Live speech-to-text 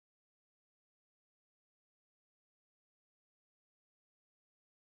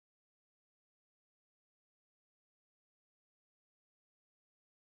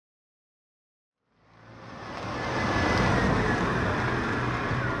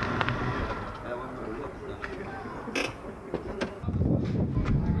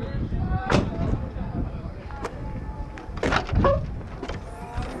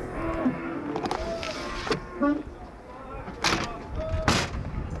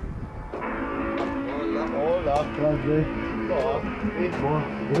Kaj zdaj?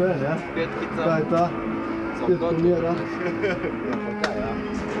 Gre, ne? Petkica. Kaj je ta? Spet pomira. Ja, pa kaj, ja.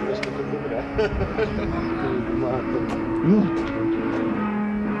 Veš, kako to gre.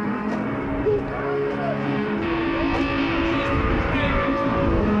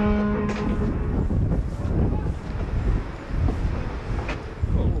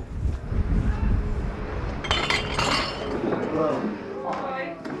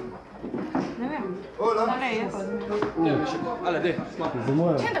 Ale, dej, smak. Za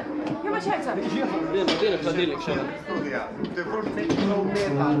moje. Čendak, ima čajca. Dej na hladilnik še. Ja, to je bolj teklo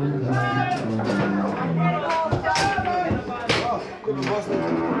umeta. Ko bi Bosna...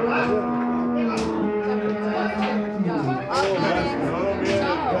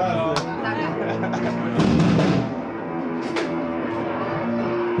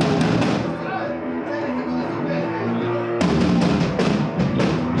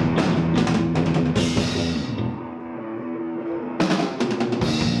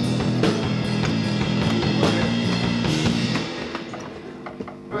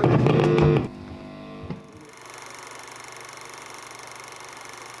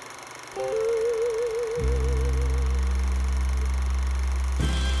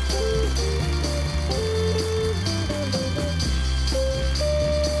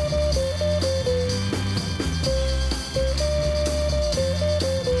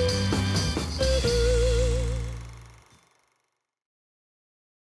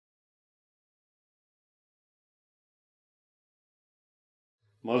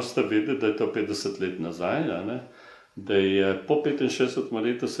 Morate vedeti, da je to 50 let nazaj, da je po 65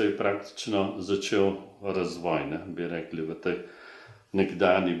 letu se je praktično začel razvoj, bi rekli, v tej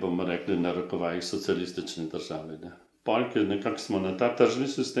nekdanji, bomo rekli, na rokovajih socialistični državi. Polk je nekako smo na ta tržni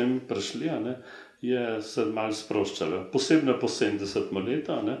sistem prišli, je se malo sproščalo. Posebno po 70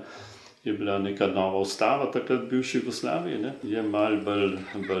 letu je bila neka nova ustava takrat v bivši Jugoslaviji, je malo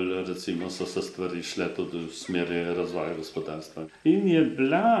bolj, recimo, so se stvari šle tudi v smeri razvoja gospodarstva. In je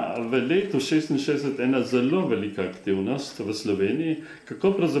bila v letu 66 ena zelo velika aktivnost v Sloveniji,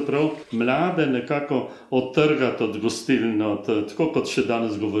 kako pravzaprav mlade nekako odtrgati od gostiln, tako kot še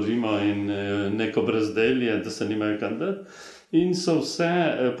danes govorimo, in neko brezdelje, da se nimajo kam dati. In so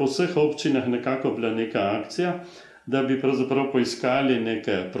po vseh občinah nekako bila neka akcija, da bi pravzaprav poiskali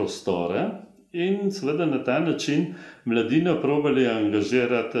neke prostore in seveda na ta način mladino probali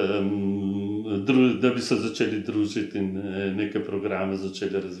angažirati, da bi se začeli družiti in neke programe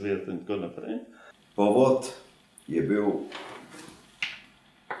začeli razvijati in tako naprej. Povod je bil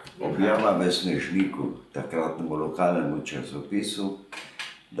objava v Snežniku, takratnemu lokalnemu časopisu,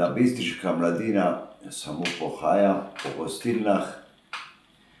 da bistriška mladina samo pohaja po gostilnah,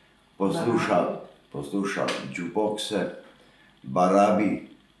 posluša džubokse, barabi,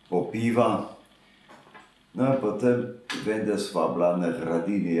 popiva. No in potem vem, da sva bila na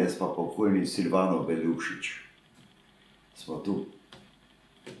Gradini, jaz pa pokojni Silvano Beljušič. Smo tu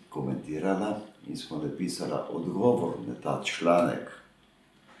komentirala in smo napisala odgovor na ta članek.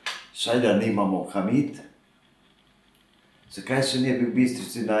 Saj da nimamo kam iti, zakaj se ne bi v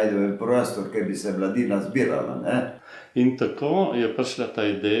Bistrici našel en prostor, kjer bi se mladina zbirala, ne? In tako je prišla ta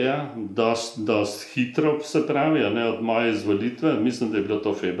ideja, dost hitro, se pravi, od moje izvolitve, mislim, da je bilo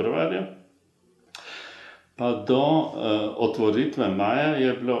to februarja, pa do otvoritve maja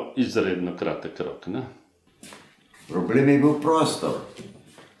je bilo izredno kratek rok. Problem je bil prostor.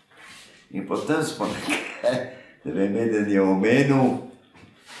 In potem smo nekaj, da vem, eden je omenil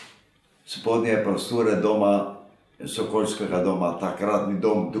spodnje prostore doma, Sokolskega doma, takratni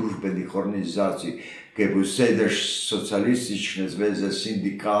dom družbenih organizacij, ki je bil sedež socialistične zveze,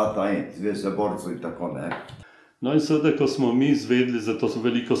 sindikata in zveze borcev in tako ne. No in seveda, ko smo mi izvedeli za to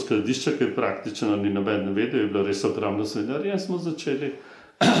veliko skladišče, ki praktično ni noben vedel, je bilo res ogromno svinjarija, smo začeli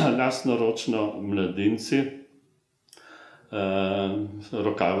lastnoročno mladinci,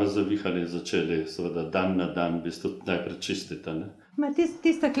 rokave zavihali, začeli seveda dan na dan, v bistvu najprej čistiti.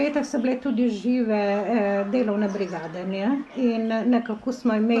 Tistih letih so bile tudi žive delovne brigade in nekako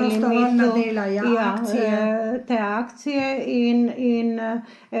smo imeli te akcije in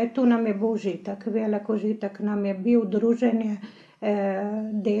tu nam je bil užitek, velik užitek nam je bil druženje,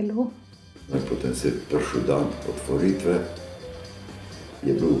 delu. Potem se je prišel dan otvoritve,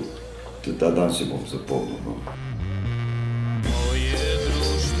 je bil, tudi ta dan si bom zapomnil.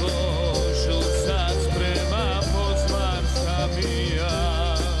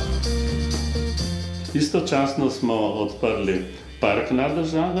 Istočasno smo odprli park Nade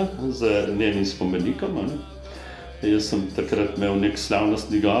Žagar z njenim spomenikom. Jaz sem takrat imel nek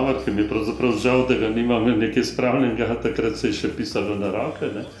slavnostni govor, ki mi je pravzaprav žal, da ga nimam nekaj spravljenega, takrat se je še pisalo na roke.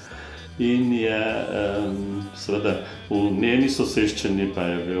 in je seveda v njeni soseščini pa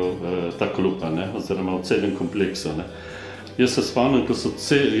je bil ta klub, oziroma v celem kompleksu. Jaz se spomnim, ko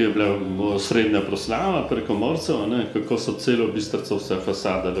je bila srednja proslava prekomorcev, kako so celo Bistrico vse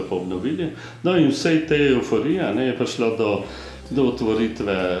fasade lepo obnovili. No in vsej te euforije je prišlo do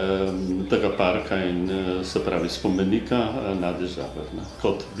otvoritve tega parka in se pravi spomenika Nade Žagar,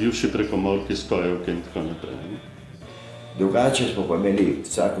 kot bivši prekomorki, skojevke in tako naprej. Drugače smo pa imeli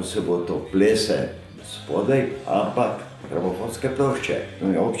vsako soboto plese spodaj, ampak gramofonske plošče.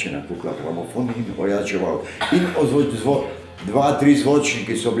 No je občina kupila gramofon in ojačeval. In dva, tri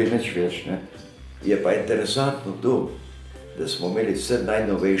zvočniki so bili nič več. Je pa interesantno to, da smo imeli vse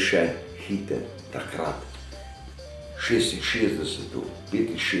najnovejše hite takrat. 66,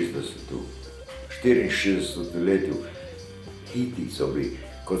 65, 64 letju. Hiti so bili,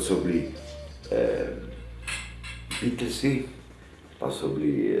 kot so bili Beatlesi, pa so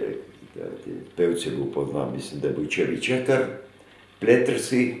bili, pevci je bil poznam, mislim, da je bil Čevi Čekar,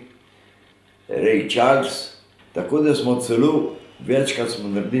 Plettersi, Ray Charles, tako da smo celo večkrat smo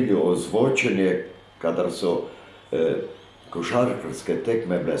naredili ozvočenje, kadar so košarkarske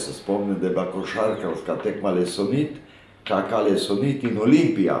tekme bile, se spomnim, da je bila košarkarska tekma Lesonit, KK Lesonit in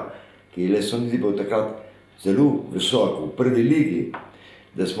Olimpija, ki je Lesonit bil takrat zelo visoko, v prvi ligi,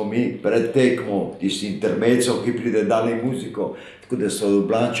 da smo mi pred tekmo, tisti intermezzo, ki pride dali muziko, tako da so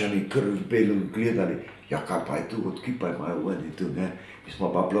Ljubljančani kar gledali, ja kaj pa je tu, odkje pa imajo oni tu, ne? Mi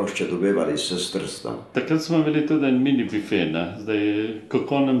smo pa plošče dobivali s strsta. Takrat smo imeli tudi en mini bife, zdaj,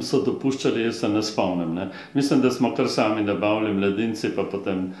 kako nam so dopuščali, jaz se ne spomnim, Mislim, da smo kar sami nabavili Mladinci, pa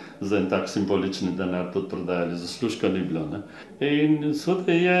potem za en tak simbolični denar tudi prodajali, zaslužka ni bilo, In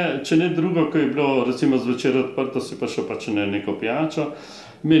seveda je, če ne drugo, ko je bilo recimo zvečer odprto, si pa šel pač na neko pijačo.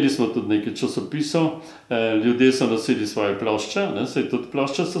 Imeli smo tudi nekaj časopisov, ljudje so nosili svoje plošče, saj tudi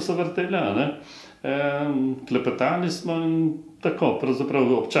plošče so se vrtele, klepetali smo in tako,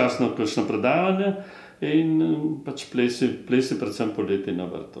 pravzaprav občasno kakšno predavanje in pač plesi predvsem poleti na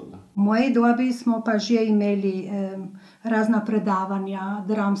vrtu. V moji dobi smo pa že imeli razna predavanja,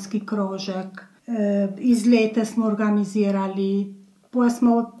 dramski krožek, izlete smo organizirali, pa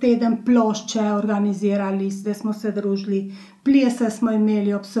smo teden plošče organizirali, da smo se družili, plese smo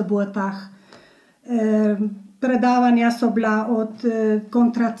imeli ob sobotah, predavanja so bila od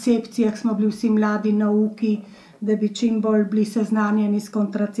kontracepcije, smo bili vsi mladi nauki, da bi čim bolj bili seznanjeni s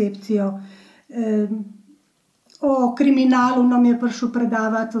kontracepcijo. O kriminalu nam je prišel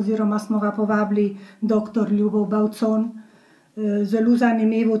predavati, oziroma smo ga povabili doktor Ljubov Bavcon. Zelo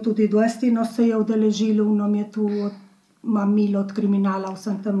zanimivo, tudi dostino se je udeležilo, nam je tu mamilo od kriminala,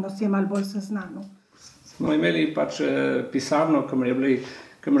 vsem tem nas je malo bolj seznanil. Smo imeli pač pisarno,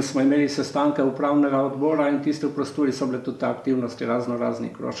 kamor smo imeli sestanke upravnega odbora in tiste v prostori so bile tudi aktivnosti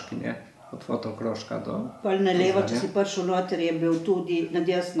razni krožki, od fotokrožka do... Pol na levo, če si prišel noter, je bil tudi na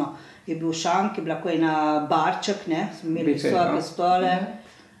desno, je bil šank, je bila ko ena barček, smo imeli visoke stole.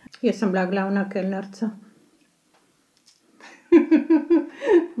 Jaz sem bila glavna kelnerca.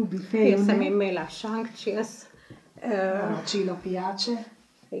 V bifeju, Jaz sem imela šank čez. Naročilo pijače.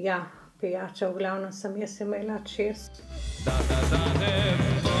 Ja, pijače v glavnem sem jaz imela čez.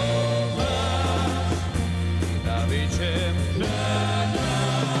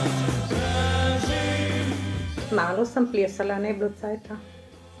 Malo sem plesala, ne bilo cajta.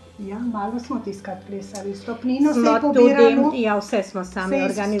 Ja, malo smo tiskrat plesali, stopnino se je pobiralo. Ja, vse smo sami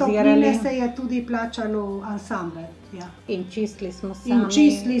organizirali. Stopnine se je tudi plačalo ansambel. In čistili smo sami. In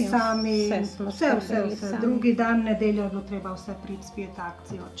čistili sami, vse. Drugi dan, nedeljo je bilo treba vse priti spet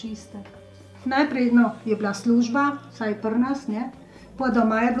akcijo čiste. Najprej je bila služba, vsaj pri nas, po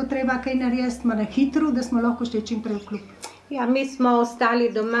doma je bilo treba kaj narediti, malo hitro, da smo lahko šli čim prej v klub. Ja, mi smo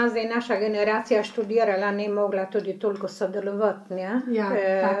ostali doma, zdaj naša generacija študirala, ne mogla tudi toliko sodelovati, Ja,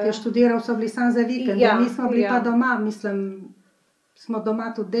 tak je študiral, so bili samo za vikend, mi smo bili pa doma, mislim, smo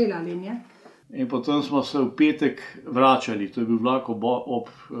doma tudi delali, In potem smo se v petek vračali, to je bil vlak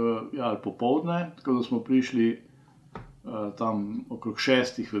popoldne, tako da smo prišli tam okrog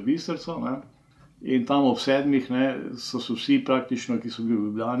 6 v Bistrico, in tam ob 7 so se vsi praktično, ki so bili v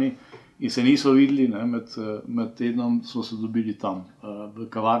Ljubljani in se niso videli, med tednom smo se dobili tam, v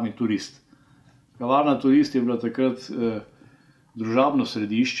kavarni Turist. Kavarna Turist je bila takrat družabno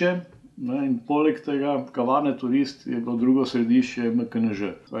središče, in poleg tega kavarne Turist je bilo drugo središče MKNŽ.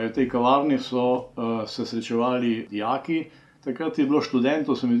 V tej kavarni so se srečevali dijaki, takrat je bilo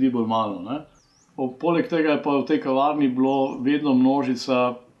študentov, se mi zdi bolj malo. Poleg tega je pa v tej kavarni bilo vedno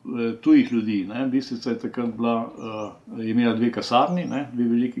množica tujih ljudi. Bistrica je takrat imela dve kasarni, dve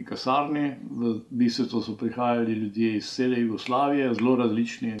veliki kasarni. V Bistrico so prihajali ljudje iz cele Jugoslavije, zelo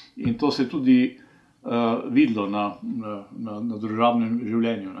različni. In to se je tudi videlo na družabnem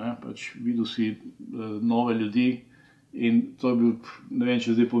življenju. Videl si nove ljudi in to je bil, ne vem,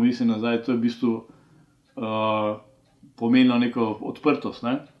 če zdaj pomislim nazaj, to je v bistvu pomenilo neko odprtost.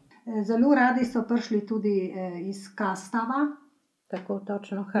 Zelo radi so prišli tudi iz Kastava. Tako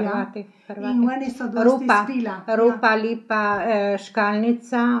točno, Hrvati. In oni so dosti spila. Rupa, Lipa,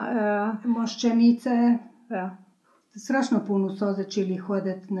 Škalnica. Moščenice. Strašno puno so začeli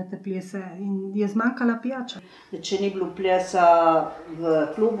hoditi na te plese in je zmanjkala pijača. Če ni bilo plesa v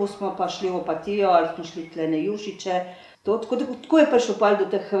klubu, smo pa šli v Opatijo ali smo šli tle na Jušiče. Tako je prišlo pol do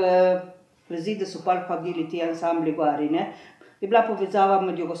teh vezi, da so pol hodili ti ansambli gori. Je bila povezava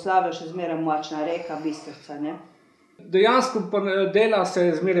med Jugoslavijo še zmeraj močna, Reka, Bistrica. Dejansko dela se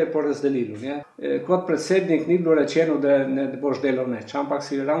je zmeraj porazdelilo. Kot predsednik ni bilo rečeno, da ne boš delal nič, ampak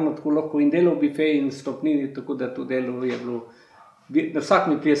si ravno tako lahko in delal bifej in stopnini, tako da to delo je bilo, na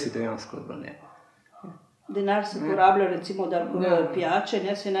vsakmi plesi dejansko je bilo. Denar se porablja recimo, da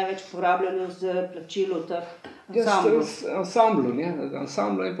pijače, se je največ porabljalo z plačilo teh ansamblov.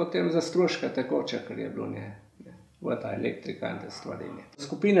 Ansamblo in potem za stroške tekoče, kar je bilo voda, elektrika in te stvari.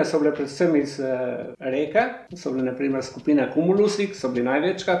 Skupine so bile predvsem iz Reke, so bile na primer skupine Kumulusik, so bili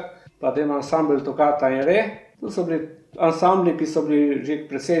največkrat, pa da ima ansambl Tokata in Re. To so bili ansambli, ki so bili že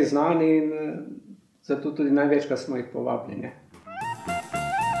precej znani in zato tudi največkrat smo jih povabili.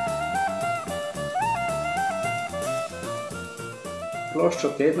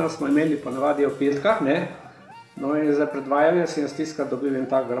 Ploščo tedna smo imeli ponavadi o petkah, no in za predvajanje sem jaz tiskrat dobil en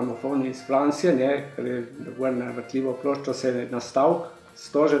tak gramofon iz Francije, ker je gor na vrtljivo ploščo se je nastavil,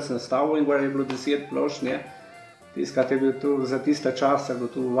 stožec nastavil in gor je bilo 10 plošč, tiskrat je bil tu za tiste čase, je bil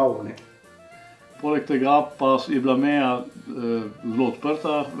tu wow. Poleg tega pa je bila meja zelo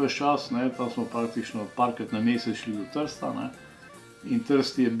odprta ves čas, tam smo praktično parkrat na mesec šli do Trsta in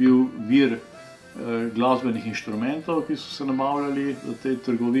Trst je bil vir glasbenih inštrumentov, ki so se nabavljali v tej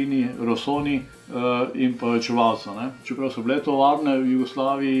trgovini, Rosoni in pa večevalcev. Čeprav so bile tovarne v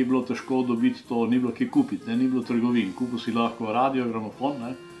Jugoslaviji, je bilo težko dobiti to, ni bilo kaj kupiti, ni bilo trgovin. Kupil si lahko radio,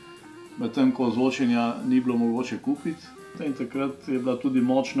 gramofon, medtem ko zvočenja ni bilo mogoče kupiti. In takrat je bila tudi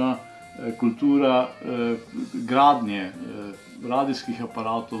močna kultura gradnje radijskih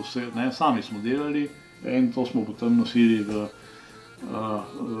aparatov, sami smo delali in to smo potem nosili v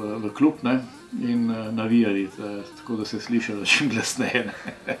klub in navijali, tako da se je slišalo čim glasneje.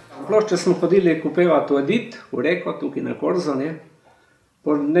 Plošče smo hodili kupevati v Edit, v Reko, tukaj na Korzo.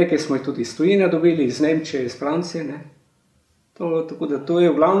 Nekaj smo jih tudi iz tujine dobili, iz Nemčije, iz Francije. Tako da to je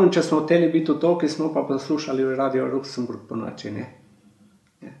v glavnem, če smo hoteli biti v Toki, smo pa poslušali v Radio Luxemburg po noči.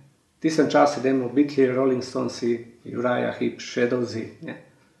 V tistem času idemo Beatli, Rolling Stonesi, Uriah Heep, Shadowsi,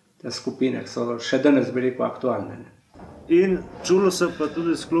 te skupine so še danes bi rekel aktualne. In čulo se pa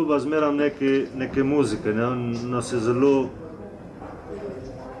tudi z kluba zmeram neke muzike, nas je zelo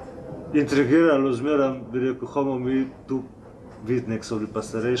intrigiralo zmeram, bi rekel, homo mi tu videti, so bili pa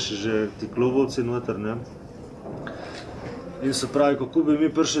starejši že ti klubovci noter, In se pravi, kako bi mi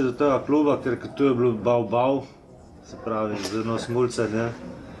prišli do tega kluba, ker tu je bilo bav, se pravi, z eno smulce,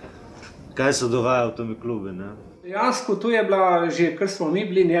 kaj se dogaja v temi klubi, Dejansko tu je bila že, kar smo mi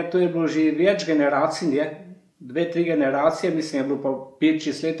bili, to je bilo že več generacij, 2-3 generacije, mislim, je bilo pa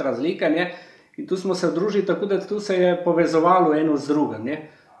 5-6 let razlike, in tu smo se družili tako, da tu se je povezovalo eno z drugim,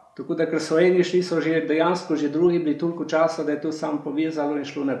 Tako da, ker so eni šli, so že dejansko že drugi bili toliko časa, da je to samo povezalo in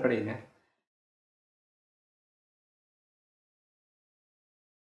šlo naprej,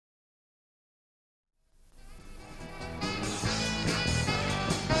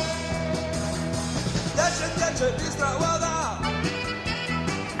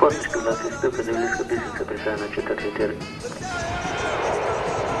 Potniški vlak iz Ilirske Bistrice prihaja na 4. tir.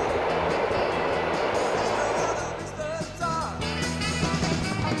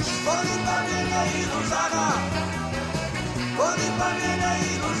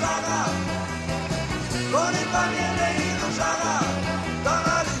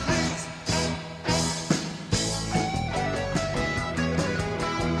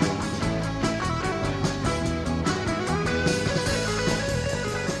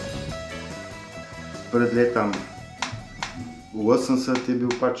 Pred letom v 80 je bil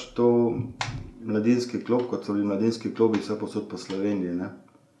pač to mladinski klub, kot so bili mladinski klubi vse posod po Sloveniji.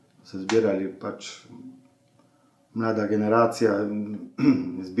 Se zbirali pač mlada generacija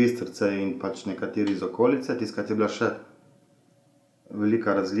iz Bistrice in pač nekateri iz okolice. Tiskrat je bila še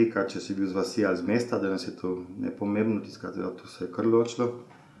velika razlika, če si bil z vasi ali z mesta, danes je to nepomembno, tiskrat tu se je kar ločilo.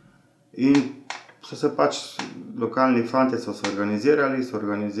 In so se pač lokalni fantje so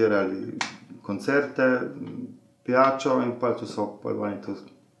organizirali koncerte, pijačo in pa so oni to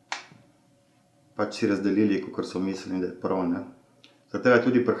pač si razdelili, kakor so mislili, da je prav, ne. Zato je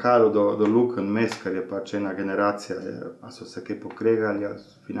tudi prihajalo do lukenj mes, ker je pač ena generacija, a so se kaj pokregali, a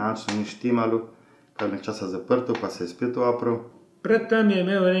finančno ni štimalo, kar nek časa zaprto, pa se je spet oprl. Predtem je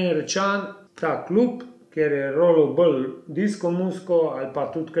imel en rečan ta klub, kjer je rolil bolj disko muziko ali pa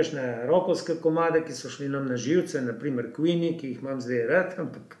tudi kakšne rockovske komade, ki so šli nam na živce, naprimer Queeni, ki jih imam zdaj rad,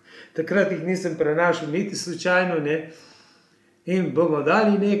 ampak takrat jih nisem prenašal niti slučajno, ne. In bomo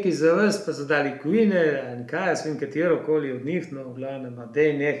dali nekaj za vas, pa so dali Queene, in kaj, jaz vem, katerokoli od njih, no, v glavnem,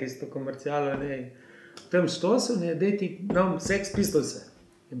 dej nekaj s to komercialo, ne. Tam štosu, ne, dej ti nam Sex Pistolse.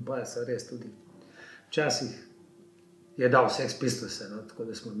 In pa so res tudi včasih je dal Sex Pistolse, no, tako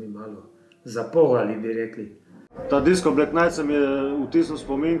da smo mi malo zapogali, bi rekli. Ta Disco Black Night se mi je vtisnil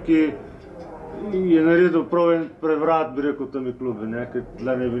spomin, ki je naredil prav en prevrat, bi rekel, tam je klubi, ne, ker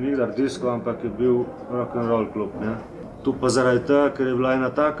tle ne bi nikdar disco, ampak je bil rock'n'roll klub, ne. Tu pa zaradi tega, ker je bila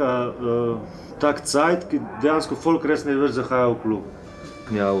ena tak cajt, ki dejansko folk res ne več zahaja v klub.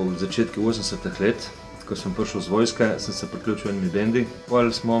 Ja, v začetku 80-ih let, ko sem prišel z vojske, sem se priključil enimi bendi.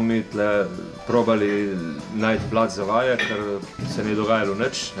 Potem smo mi tle probali najti plac za vaje, ker se ni dogajalo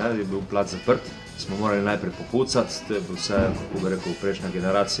nič, ne, je bil plac zaprt. Smo morali najprej popucati, to je bilo vse, kako bi rekel, prejšnja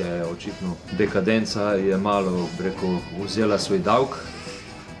generacija je očitno dekadenca, je malo, bi rekel, vzela svoj davek.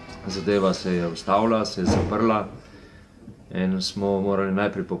 Zadeva se je ustavila, se je zaprla. In smo morali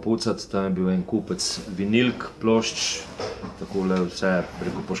najprej popucati, tam je bil en kupec vinilk, plošč, takole vse,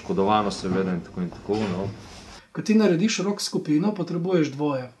 rekel, poškodovano seveda in tako, no. Ko ti narediš rock skupino, potrebuješ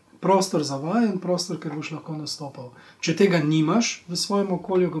dvoje. Prostor za vaje in prostor, kjer boš lahko nastopal. Če tega nimaš v svojem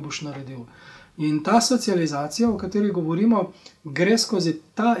okolju, ga boš naredil. In ta socializacija, o kateri govorimo, gre skozi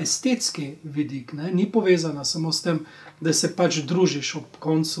ta estetski vidik, ne? Ni povezana samo s tem, da se pač družiš ob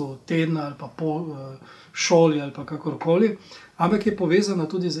koncu tedna ali pa po šoli ali pa kakorkoli, ampak je povezana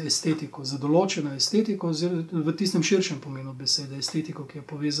tudi z estetiko, z določeno estetiko, v tistem širšem pomenu besede, estetiko, ki je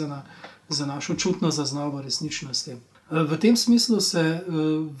povezana z našo čutno zaznavo resničnosti. V tem smislu se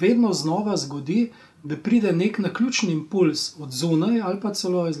vedno znova zgodi, da pride nek naključni impuls od zunaj ali pa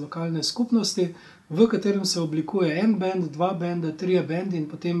celo iz lokalne skupnosti, v katerem se oblikuje en bend, dva benda, trije bendi in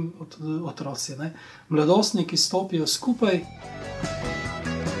potem otroci, ne. Mladostniki stopijo skupaj.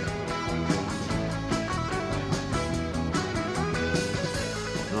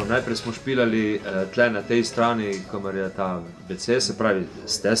 No, najprej smo špilali tle na tej strani, kamor je ta WC, se pravi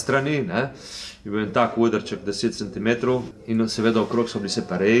z te strani, ne. Je bil en tak udrček 10 cm in seveda okrog so bili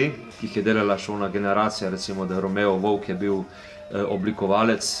separeji, ki jih je delala še ona generacija, recimo, da Romeo Vovk je bil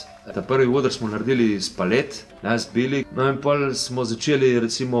oblikovalec. Ta prvi udr smo naredili iz palet, ne, zbili. No in pol smo začeli,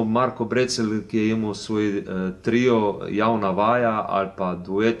 recimo, Marko Brecel, ki je imel svoj trio Javna vaja ali pa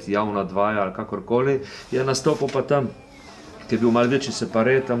duet Javna dvaja ali kakorkoli, je nastopil pa tam, ki je bil malo večji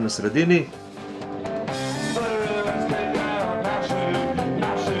separat tam na sredini.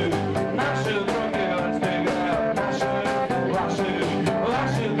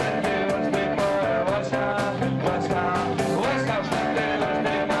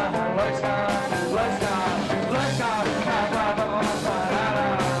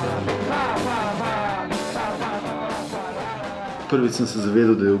 Prvič sem se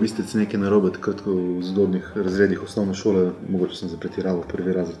zavedal, da je v Bistrici nekaj narobe, takrat v zgodnjih razredih osnovne šole, mogoče sem zapretiraval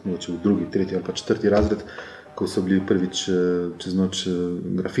prvi razred, mogoče v drugi, tretji ali pa četrti razred, ko so bili prvič čez noč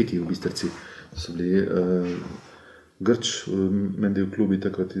grafiti v Bistrici. So bili Grč, mende v klubi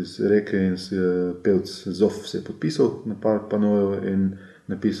takrat iz Reke in pevc Zof se je podpisal na par panojev in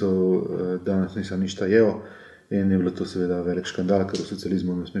napisal danes nisem ništa jeo. In je bilo to seveda velik škandal, ker v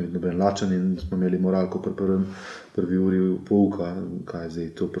socializmu ne sme biti noben lačen in smo imeli moralko pri prvi uri pouka, kaj je zdaj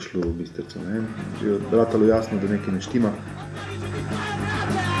to prišlo v Bistrico. Je ratalo jasno, da nekaj ne štima.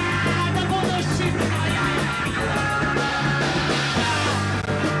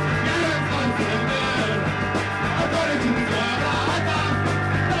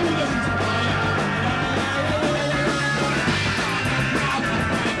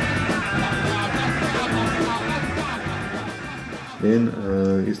 In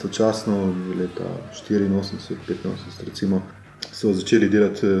istočasno leta 84, 85 recimo so začeli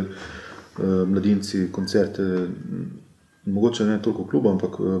delati mladinci koncerte, mogoče ne toliko v klubu,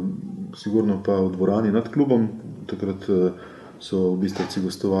 ampak sigurno pa v dvorani nad klubom. Takrat so v Bistrici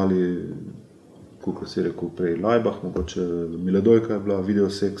gostovali, kako se je rekel prej, Lajbah, mogoče Miladojka je bila,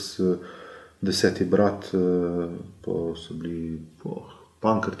 Videosex, Deseti brat, pa so bili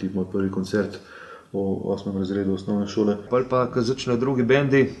Pankrti, moj prvi koncert. v 8. razredu osnovne šole. Pol pa, ko začnejo drugi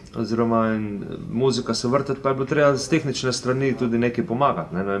bendi oziroma muzika se vrtati, pa je bilo treba z tehnične strani tudi nekaj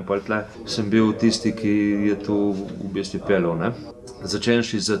pomagati. Ne? In pol tle sem bil tisti, ki je tu v bistvu pelil.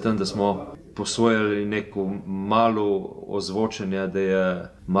 Začenši z tem, da smo posvojili neko malo ozvočenje, da je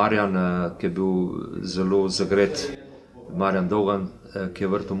Marjan, ki je bil zelo zagret, Marjan Dogan, ki je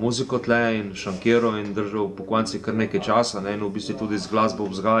vrtel muziko tle in šankiral in držal po konci kar nekaj časa, ne? In v bistvu tudi z glasbo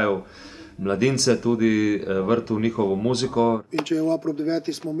vzgajal mladince, tudi vrtel njihovo muziko. In če je ob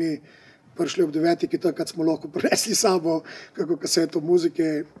 9. smo mi prišli ob 9, takrat smo lahko prinesli sabo kako kaseto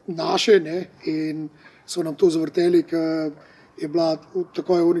muzike naše, ne? In so nam to zavrteli, ker je bila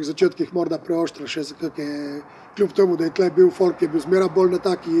takoj v onih začetkih morda preoštra še za kakšne, kljub temu, da je tle bil folk, ki je bil zmeraj bolj na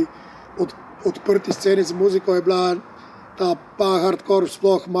taki odprti sceni za muziko, je bila ta pa hardcore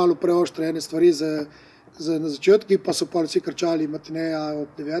sploh malo preoštra ene stvari na začetki, pa so pa vsi krčali matineja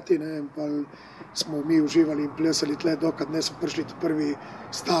ob 9, ne, in pa smo mi uživali in plesali tle, dokad ne so prišli prvi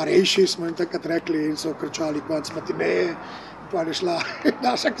starejši, smo jim takrat rekli, in so krčali konc matineje, pa je šla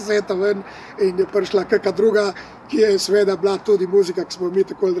naša kaseta ven in je prišla kakšna druga, ki je seveda bila tudi muzika, ki smo mi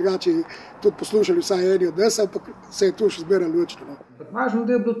tako ali drugače tudi poslušali, vsaj eni od nas, ampak se je tu še zmeraj lučno. Važno,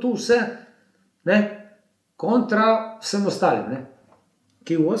 da je bilo tu vse, ne, kontra vsem ostalim, ne,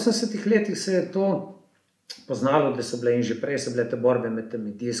 ki v 80-ih letih se je to poznalo, da so bile in že prej so bile te borbe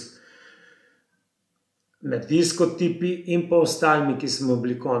med diskotipi in pa ostalimi, ki smo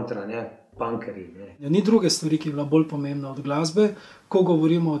bili kontra, ne, punkeri. Ni druge stvari, ki je bila bolj pomembna od glasbe, ko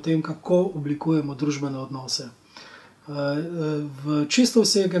govorimo o tem, kako oblikujemo družbene odnose. V čisto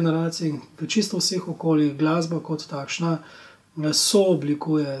vseh generacij, v čisto vseh okoljih glasba kot takšna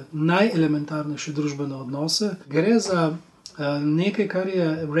sooblikuje najelementarnejše družbene odnose. Gre za nekaj, kar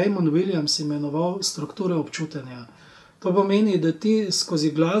je Raymond Williams imenoval strukture občutenja. To pomeni, da ti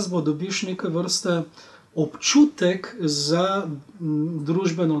skozi glasbo dobiš neke vrste občutek za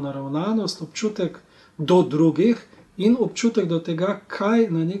družbeno naravnanost, občutek do drugih in občutek do tega, kaj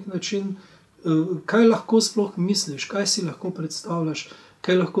na nek način, kaj lahko sploh misliš, kaj si lahko predstavljaš,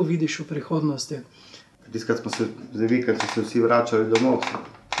 kaj lahko vidiš v prihodnosti. Tiskrat smo se za vikend so se vsi vračali domov,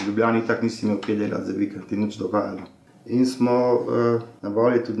 v Ljubljani tako nisi imel kaj delati za vikend in nič dogajalo. In smo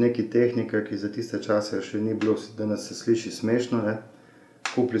nabavili tudi neke tehnike, ki za tiste čase še ni bilo, danes se sliši smešno, ne.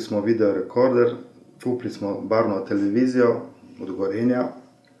 Kupili smo video rekorder, kupili smo barvno televizijo od Gorenja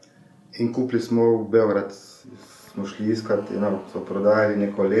in kupili smo v Beograd, smo šli iskati in so prodajali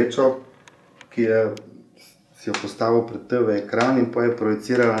neko lečo, ki je si jo postavil pred TV ekran in pa je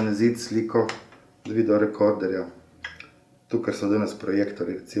projicirala na zid sliko z video rekorderja. Tukaj so danes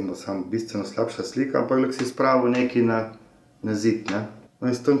projektori, recimo, samo bistveno slabša slika, ampak lahko si spravil nekaj na zid, ne. No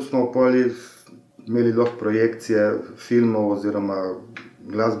in s tem smo imeli lahko projekcije filmov oziroma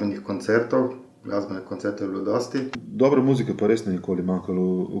glasbenih koncertov. Glasbene koncerte je bilo dosti. Dobra muzika pa res ni nikoli manjkalo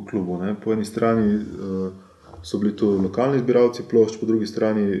v klubu, ne. Po eni strani so bili tu lokalni zbiralci plošč, po drugi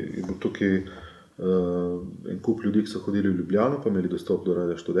strani je bil tukaj en kup ljudi, ki so hodili v Ljubljano, pa imeli dostop do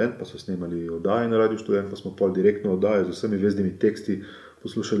Radia Študent, pa so snemali oddaje na Radiu Študent, pa smo pol direktno oddaje z vsemi veznimi teksti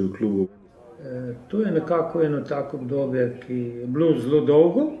poslušali v klubu. To je nekako eno tako obdobje, ki je bilo zelo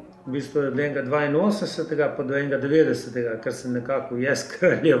dolgo, v bistvu od enega 82. pa do enega 90. kar sem nekako jaz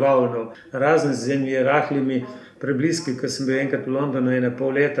kraljeval, no, razen z enimi rahlimi prebliski, ko sem bil enkrat v Londonu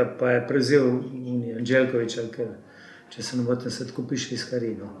 1,5 leta, pa je prevzel Anđelković, če se ne motim, se tako piše iz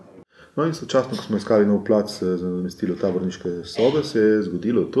Harino. No in sočasno, ko smo iskali nov plac za namestilo taborniške sobe, se je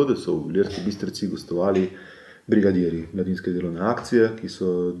zgodilo to, da so v Ilirski Bistrici gostovali brigadirji Mladinske delovne akcije, ki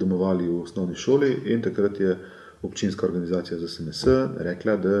so domovali v osnovni šoli, in takrat je občinska organizacija za SMS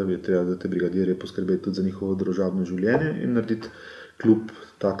rekla, da je treba za te brigadirje poskrbeti tudi za njihovo družabno življenje in narediti klub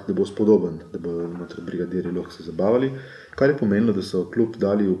tak, da bo spodoben, da bo notri brigadirji lahko se zabavali, kar je pomenilo, da so klub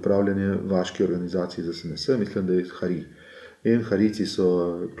dali v upravljanje vaški organizaciji za SMS, mislim, da je Hari. In Harici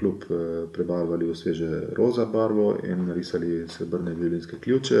so klub prebarvali v sveže roza barvo in narisali srebrne violinske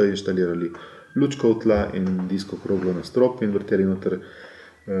ključe, inštalirali lučko v tla in disko kroglo na strop in vrteli noter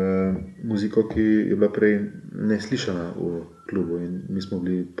muziko, ki je bila prej neslišana v klubu, in mi smo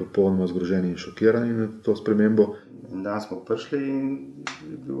bili popolnoma zgroženi in šokirani na to spremembo. In dan smo prišli in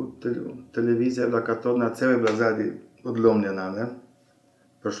televizija je bila katodna, cel je bila zadnji odlomljena, ne.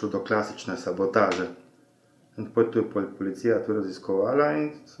 Prišlo do klasične sabotaže. In potem je policija to raziskovala in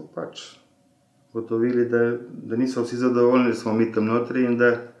so pač gotovili, da niso vsi zadovoljni, da smo mi tam notri in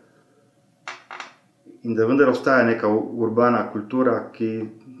da vendar obstaja neka urbana kultura,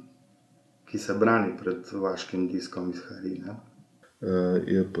 ki se brani pred vaškim diskom iz Harine.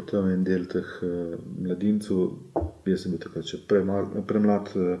 Je potem en del teh mladincev, jaz sem bil takrat še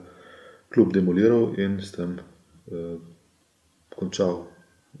premlad, klub demoliral in s tem končal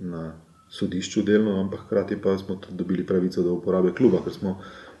na sodišču delno, ampak hkrati pa smo dobili pravico do uporabe kluba, ker smo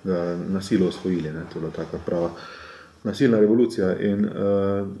ga na silo osvojili. To je bila taka prava nasilna revolucija in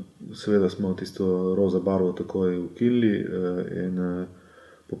seveda smo tisto roza barvo takoj ukinili in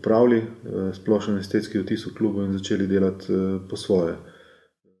popravili splošen estetski vtis v klubu in začeli delati po svoje.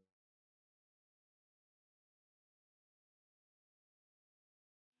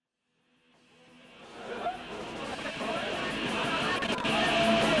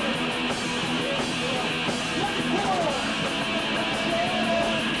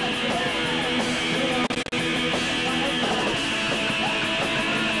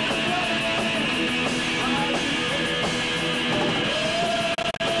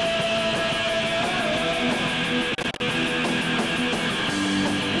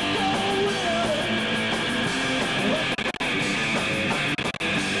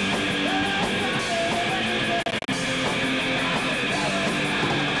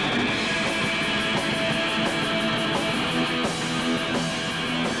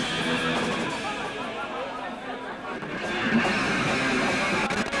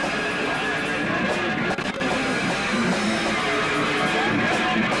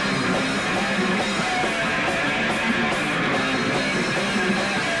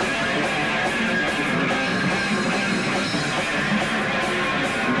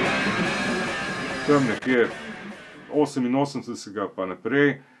 Tam nekje 88. pa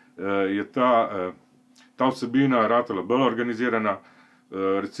naprej je ta vsebina ratala bolj organizirana.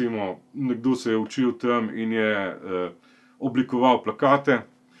 Recimo, nekdo se je učil tam in je oblikoval plakate,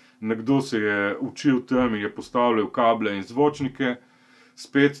 nekdo se je učil tam in je postavljal kable in zvočnike,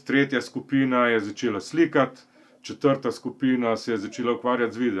 spet tretja skupina je začela slikati, četrta skupina se je začela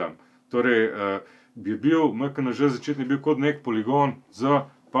ukvarjati z videom. Torej, je bil MKNŽ začetni bil kot nek poligon za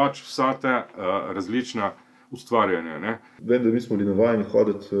pač vsa ta različna ustvarjanja. Vem, da mi smo bili navajeni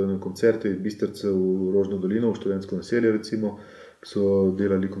hoditi na koncerte iz Bistrice v Rožno dolino, v študentsko naselje recimo, ki so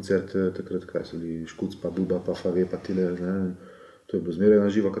delali koncerte takrat, kaj so bili Škuc, pa Buba, pa Fave, pa Tile. To je bilo zmeraj ena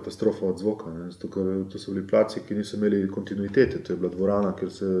živa katastrofa od zvoka, zato ker to so bili placi, ki niso imeli kontinuitete. To je bila dvorana,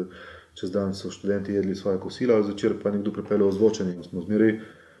 kjer se čez dan so študenti jedli svoje kosila, zvečer pa nekdo pripeljal ozvočenje. Smo zmeraj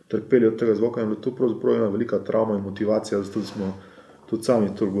trpeli od tega zvoka in bilo to pravzaprav ena velika travma in motivacija, zato smo tudi sami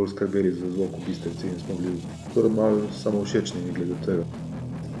toliko bolj skrbeli za zvok v Bistrici in smo bili torej malo samovšečni glede tega.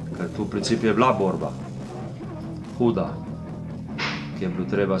 Tu v principu je bila borba, huda, ki je bilo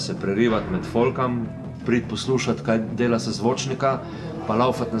treba se prerivati med folkom, priti poslušati, kaj dela se zvočnika, pa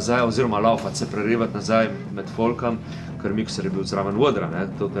laufati nazaj, oziroma laufati se prerivati nazaj med folkom, ker mikser je bil zraven odra.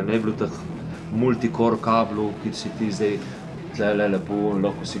 To ne je bilo teh multicore kablov, ki si ti zdaj tle lepo,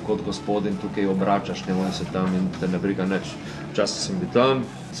 lahko si kot gospodin tukaj obračaš, ne voj se tam in te ne briga nič. Včasih sem bil tam,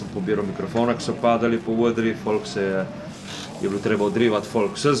 sem pobiral mikrofona, ki so padali po odri, folk je bilo treba odrivati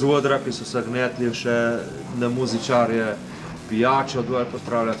folk vse z odra, ki so se gnetli še na muzičarje, pijačo, dole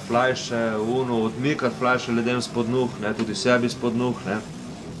popravljati flajše, odmikati flajše ljudem spod noh, tudi sebi spod noh.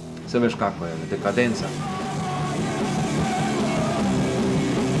 Vse veš, kako je, dekadenca.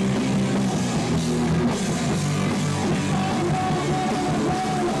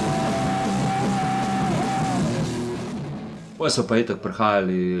 Potem so pa itak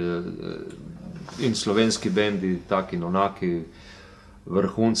prihajali in slovenski bendi, taki in onaki,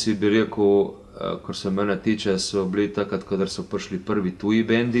 vrhunci, bi rekel, kar se mene tiče, so bili takrat, kadar so prišli prvi tuji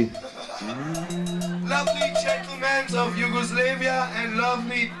bendi. Lovely gentlemen of Yugoslavia and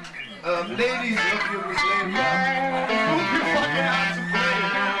lovely ladies of Yugoslavia. Put your fucking hands up,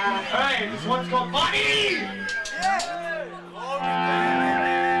 please. Hey, this one's called Money!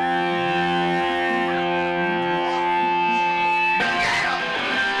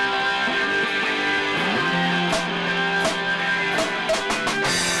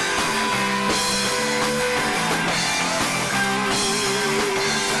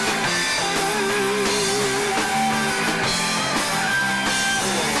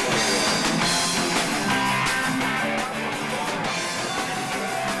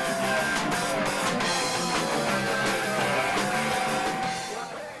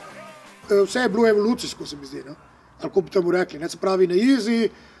 Vse je bilo evolucijsko, se mi zdi, ali kako bi temu rekli, se pravi na izi,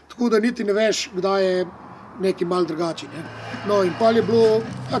 tako da niti ne veš, kdaj je neki mal drugačen. No in pa je bilo,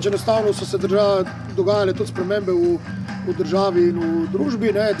 pač enostavno so se dogajale tudi spremembe v državi in v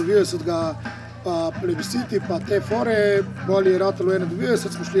družbi, 90. pa plebisciti, pa te fore, bolj je ratalo 91,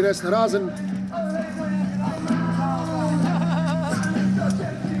 smo šli res narazen.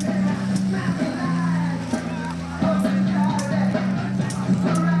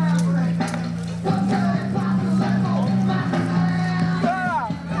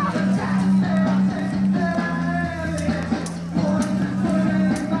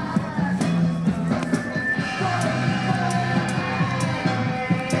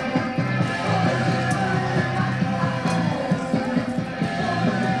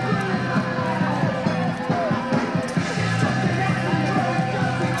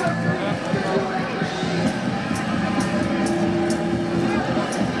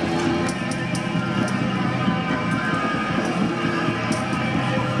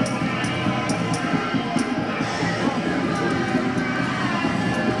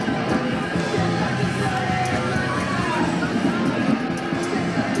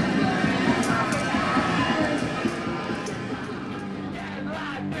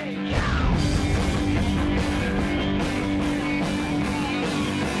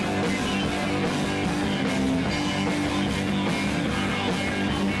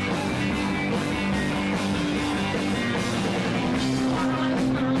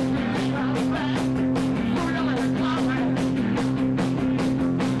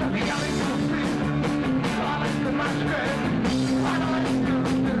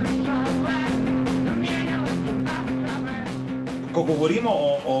 govorimo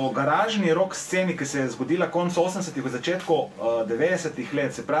o garažni rock sceni, ki se je zgodila konec 80-ih, v začetku 90-ih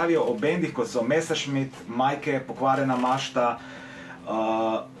let, se pravi o bendih, kot so Messerschmitt, Majke, Pokvarjena mašta,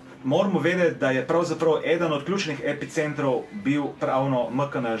 moramo vedeti, da je pravzaprav eden od ključnih epicentrov bil pravno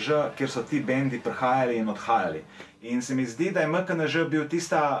MKNŽ, kjer so ti bendi prihajali in odhajali. In se mi zdi, da je MKNŽ bil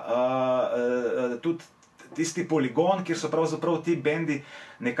tudi tisti poligon, kjer so pravzaprav ti bendi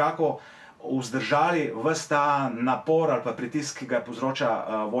nekako vzdržali ves ta napor ali pa pritisk, ki ga povzroča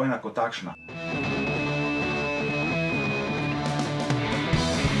vojna kot takšna.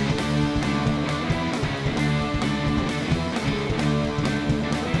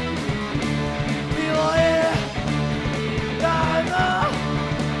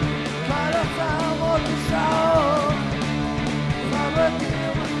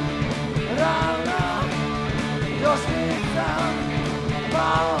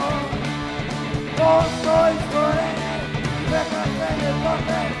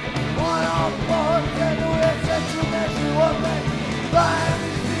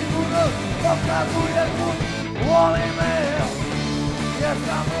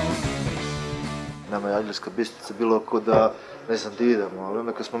 Nama je Ilirska Bistrica bilo ko da, ne znam, da idemo, ali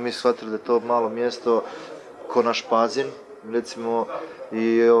onda kad smo mi shvatili da je to malo mjesto ko naš Pazin, recimo,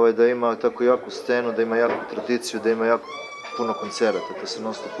 i da ima tako jaku scenu, da ima jaku tradiciju, da ima jako puno koncerata, da se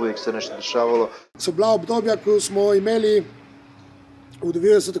non stop uvijek se nešto dešavalo. So bila obdobja, ko smo imeli v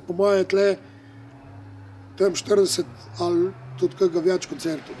 90-ih, po moje, tle tam 40 ali tudi kakega več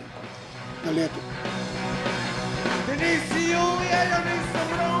koncertov na letu. Da nisi Julija, ja nisam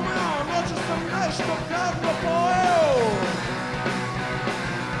Romeo, noću sam nešto kratko pojeo.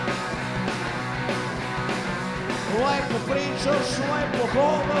 Lepo pričaš, lepo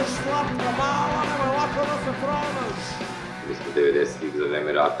hodaš, slatka mala, nema lako da se pronaš. Mi smo 90-ih za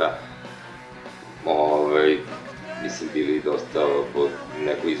vreme rata, mislim, bili dosta pod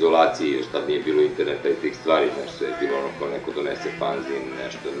nekoj izolaciji, još tad nije bilo interneta i tih stvari, znaš, sve je bilo ono kao neko donese fanzin,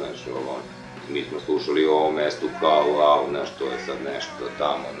 nešto, znaš, mi smo slušali o ovom mestu kao, wow, znaš, to je sad nešto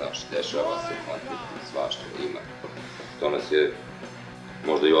tamo, znaš, dešava se, svašta ima. To nas je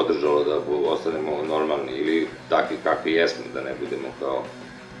možda i održalo da ostanemo normalni ili takvi kakvi jesmo, da ne budemo kao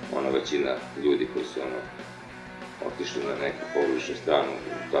ona većina ljudi koji su otišli na neku pogrešnu stranu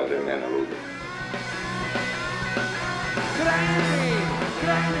u ta vremena luda.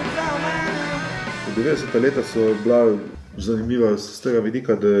 V 90-ta leta so bila zanimiva z tega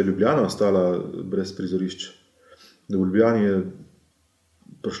vidika, da je Ljubljana ostala brez prizorišča. Da v Ljubljani je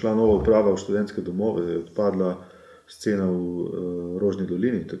prišla nova uprava v študentske domove, je odpadla scena v Rožni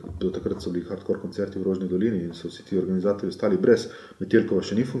dolini, do takrat so bili hardcore koncerti v Rožni dolini in so vsi ti organizatorji ostali brez. Metelkova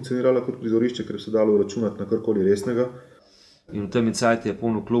še ni funkcionirala kot prizorišče, ker se dalo računati na karkoli resnega. In v tem cajtu je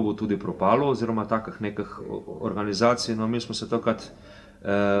puno klubov tudi propalo, oziroma takih nekih organizacij. No, mi smo se takrat,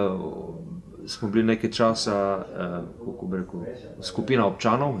 smo bili nekaj časa, kako bi rekel, skupina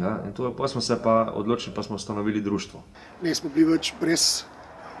občanov, ja, in to pa smo se pa odločili, pa smo ustanovili društvo. Ne smo bili več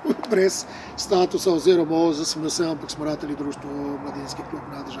brez statusa oziroma OZSMS, ampak smo ratali društvo Mladinski klub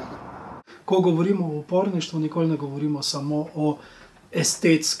Nade Žagar. Ko govorimo o uporništvu, nikoli ne govorimo samo o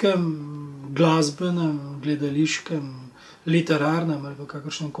estetskem, glasbenem, gledališkem, literarnem ali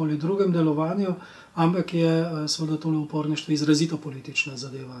kakršnem koli drugem delovanju, ampak je seveda tole uporništvo izrazito politična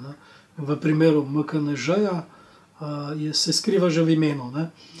zadeva. Ne. V primeru MKNŽ-ja se skriva že v imenu. Ne.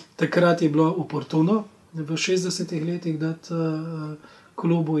 Takrat je bilo oportuno v 60-ih letih dati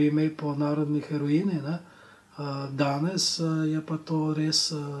klubu ime po narodni heroini, ne. Danes je pa to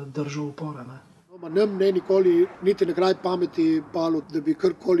res držal upora. Ne. Nam ne nikoli, niti na kraj pameti palo, da bi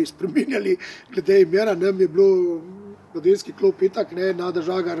karkoli spreminjali glede imena. Nam je bilo Mladinski klub itak, ne, Nade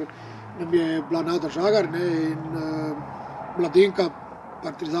Žagar, nam je bila Nade Žagar, ne, in Mladinka,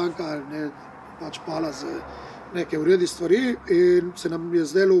 partizanka, ne, pač pala z neke uredi stvari in se nam je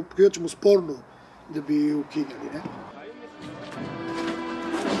zdelo kvečemu sporno, da bi ukinjali, ne.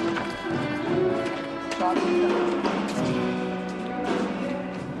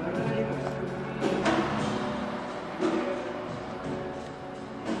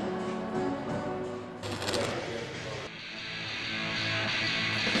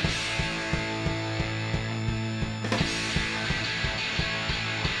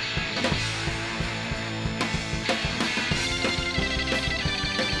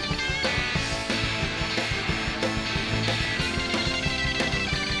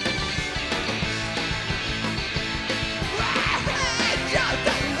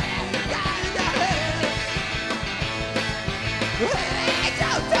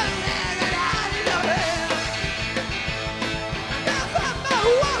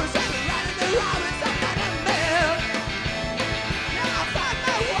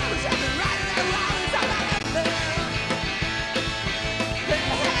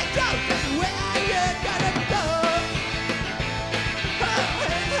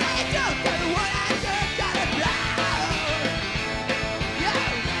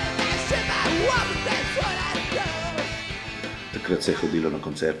 takrat se je hodilo na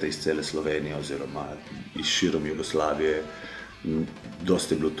koncerte iz cele Slovenije oziroma iz širom Jugoslavije.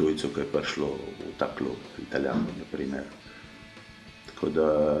 Dosti je bilo tujcev, ki je prišlo v ta klub, Italijanov na primer. Tako da,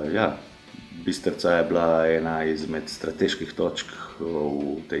 ja, Bistrica je bila ena izmed strateških točk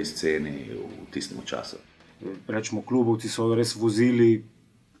v tej sceni v tistem času. Rečemo, klubovci so res vozili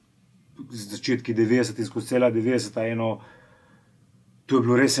z začetki 90 in skozi cela 90. To je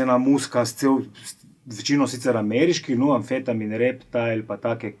bilo res ena muzika s večino sicer ameriški, no, Amfetamin, Reptile, pa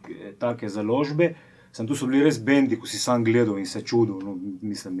take založbe. Tu so bili res bendi, ko si sam gledal in se čudil. No,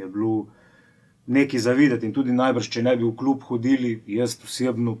 mislim, je bilo nekaj za videti in tudi najbrž, če ne bi v klub hodili, jaz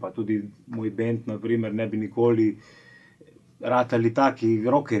osebno, pa tudi moj bend, na primer, ne bi nikoli ratali taki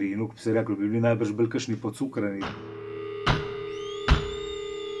rockerji, no, ko bi se reklo, bi bili najbrž bolj kakšni pocukrani.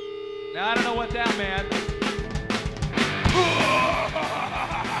 Now, I don't know what that meant.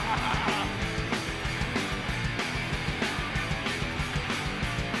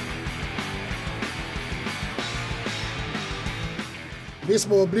 Mi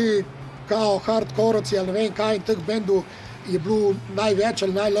smo bili kao hardcorovci ali ne vem kaj in teh bendov je bilo največ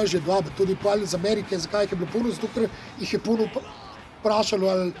ali najlažje vabiti, tudi iz Amerike, zakaj je bilo puno, zato ker jih je puno vprašalo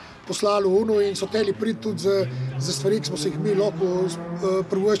ali poslalo uno in so hoteli priti tudi za stvari, ki smo se jih mi lahko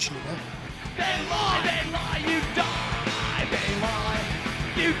privoščili.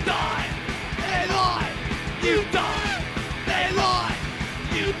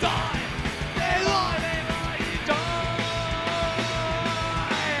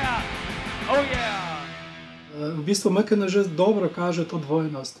 V bistvu MKNŽ dobro kaže to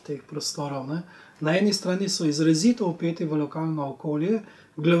dvojnost teh prostorov. Ne? Na eni strani so izrazito vpeti v lokalno okolje,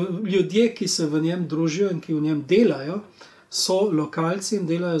 ljudje, ki se v njem družijo in ki v njem delajo, so lokalci in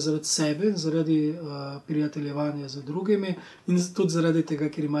delajo zaradi sebe, zaradi prijateljevanja z drugimi in tudi zaradi tega,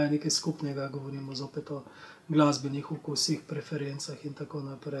 ker imajo nekaj skupnega, govorimo zopet o glasbenih okusih, preferencah in tako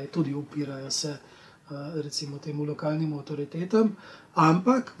naprej, tudi upirajo se recimo temu lokalnim avtoritetam,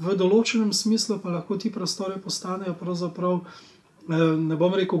 ampak v določenem smislu pa lahko ti prostori postanejo pravzaprav, ne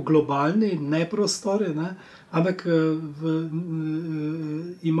bom rekel globalni, ne prostori, ne, ampak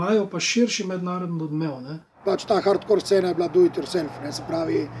imajo pa širši mednarodni odmev. Ne. Pač ta hardcore scena je bila do it yourself, ne, se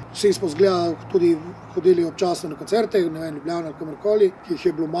pravi, vsi smo zgleda tudi hodili občasno na koncerte, ne vem, Ljubljana ali kamorkoli, ki jih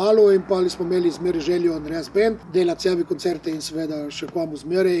je bilo malo in pa smo imeli zmeraj željo narediti band, delati sebi koncerte in seveda še komu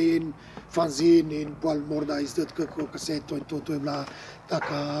zmeraj in fanzin in pa morda izdati kako kaseto in to je bila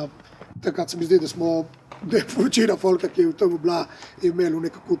taka, takrat se mi zdi, da smo, da je večina folka, ki je v tem bila, imeli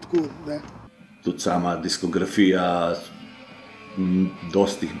nekako tako, ne. Tudi sama diskografija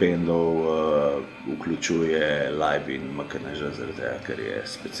dostih bendov vključuje live in MKNŽ zaradi tega, ker je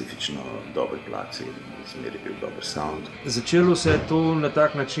specifično dober plac in zmeraj bil dober sound. Začelo se je to na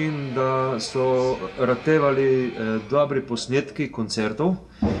tak način, da so ratevali dobri posnetki koncertov,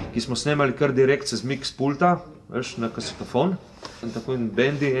 ki smo snemali kar direkt z mix pulta, veš, na kasetofon. In tako in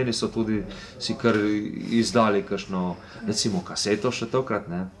bendi, eni so tudi si kar izdali kakšno, recimo kaseto še tokrat,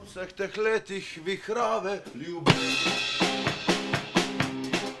 ne. V vseh teh letih vihrave ljubezni.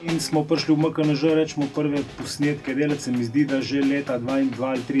 In smo prišli v MKNŽ, rečemo, prve posnetke delati, se mi zdi, da že leta 22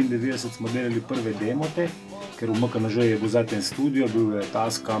 ali 93 smo delali prve demote, ker v MKNŽ je bil zaten studio, bil je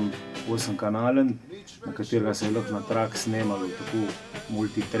Tascam 8-kanalen, na katerega se je lahko na trak snemalo tako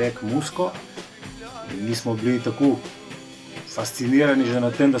multitrack muziko. In mi smo bili tako fascinirani že na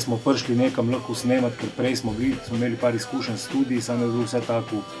tem, da smo prišli nekam lahko snemati, ker prej smo imeli par izkušenj s studiji, samo je bilo vse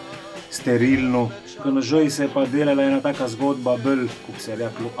tako sterilno. Na žoji se je pa delala ena taka zgodba bolj, kako se je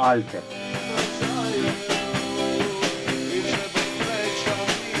reklo, alter.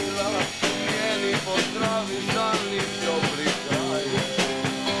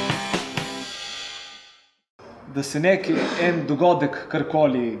 Da se neki en dogodek,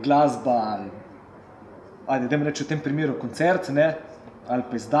 karkoli, glasba, ajde, dajmo reči v tem primeru koncert, ne, ali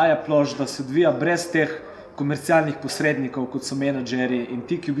pa izdaja plošč, da se odvija brez teh komercialnih posrednikov, kot so menadžerji in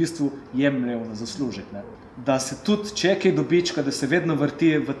ti, ki v bistvu jemljajo na zaslužek. Ne. Da se tudi, če je kaj dobička, da se vedno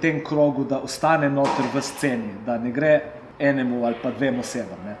vrti v tem krogu, da ostane noter v sceni, da ne gre enemu ali pa dvem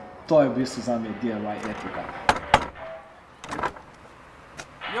osebam. Ne. To je v bistvu za me DIY etika.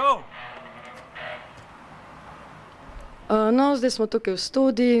 No, zdaj smo tukaj v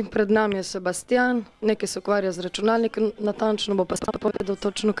studiji, pred nami je Sebastian, nekaj se ukvarja z računalnikom, natančno bo pa sam povedal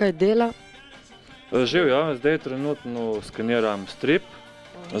točno, kaj dela. Živ, ja, zdaj trenutno skeniram strip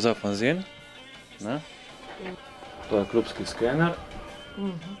za fanzin. Ne? To je klubski skener.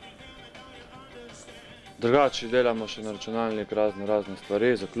 Drugače delamo še na računalnik razne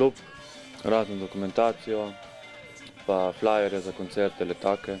stvari za klub, razno dokumentacijo, pa flyerje za koncerte,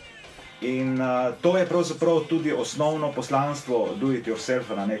 letake. In to je pravzaprav tudi osnovno poslanstvo do it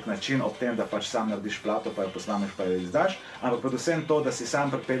yourselfa na nek način, ob tem, da pač sam narediš plato, pa jo posnameš, pa jo izdaš, ampak predvsem to, da si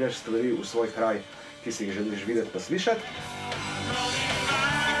sam pripelješ stvari v svoj kraj, ki si jih želiš videti pa slišati.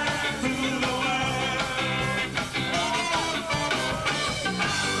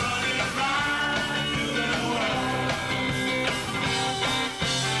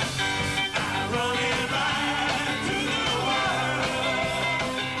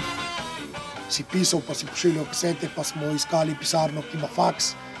 Si pisal, pa si pošiljal kasete, pa smo iskali pisarno, ki ima faks,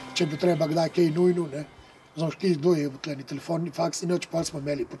 če bi treba kdaj kaj nujno, ne. Znaš, kdo je tle, ni telefon, ni faks, ni nič, pa smo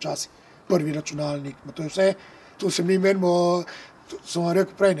imeli počasi prvi računalnik, to je vse. Tu se mi menimo, sem vam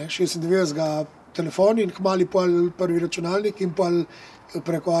rekel prej, ne, 96 telefon in hmali pol prvi računalnik in pol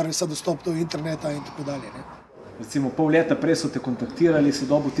preko RS dostop do interneta in tako dalje, ne. Recimo pol leta prej so te kontaktirali, si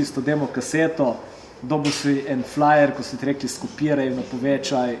dobil tisto demo kaseto, dobil si en flyer, ko si ti rekli skopiraj,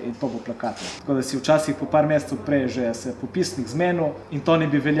 napovečaj in to bo plakat. Tako da si včasih po par mesecev prej že se popisnik zmenil in to ne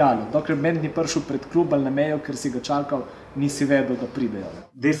bi veljalo. Dokler meni ni prišel pred klub ali na mejo, ker si ga čakal, nisi vedel, da pridejo.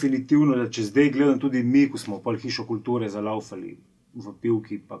 Definitivno, da če zdaj gledam tudi mi, ko smo pol Hišo kulture zalaufali v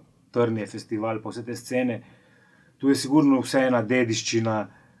Pivki, pa Trnje, festival, pa vse te scene, tu je sigurno vse ena dediščina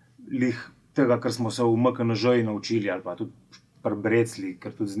lih tega, kar smo se v MKNŽ naučili, ali pa tudi pri Brecli,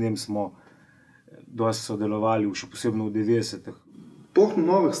 ker tudi z njim smo dosti sodelovali, še posebno v 90-ih. Pohno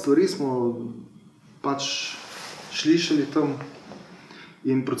novih stvari smo pač slišali tam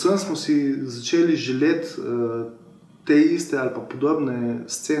in predvsem smo si začeli želeti te iste ali pa podobne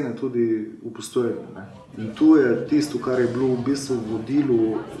scene tudi v Postojni, ne. In tu je tisto, kar je bilo v bistvu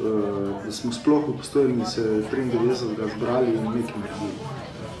vodilo, da smo sploh v Postojni se 93 zbrali in nekaj naredili.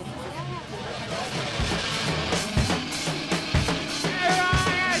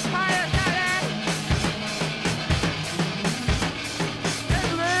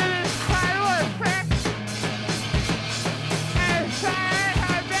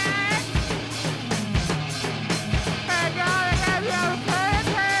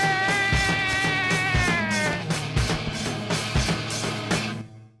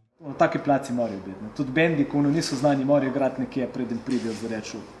 Taki placi morajo biti. Tudi bendi, ko niso znani, morajo igrati nekje, preden pridejo za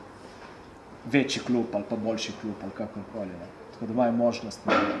reči večji klub ali pa boljši klub ali kakorkoli. Tako da imajo možnost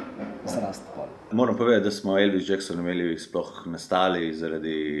zrasti pol. Moram povedati, da smo Elvis Jackson imeli sploh nastali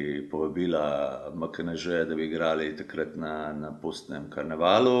zaradi povabila MKNŽ, da bi igrali takrat na pustnem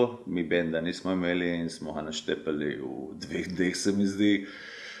karnevalu. Mi benda nismo imeli in smo ga naštepali v 2 dneh, se mi zdi.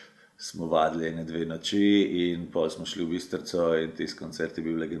 Smo vadili ene 2 noči in potem smo šli v Bistrico in tisti koncert je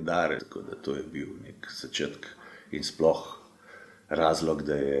bil legendaren. Tako da to je bil nek začetek in sploh razlog,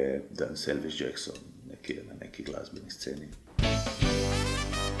 da je danes Elvis Jackson nekje na neki glasbeni sceni.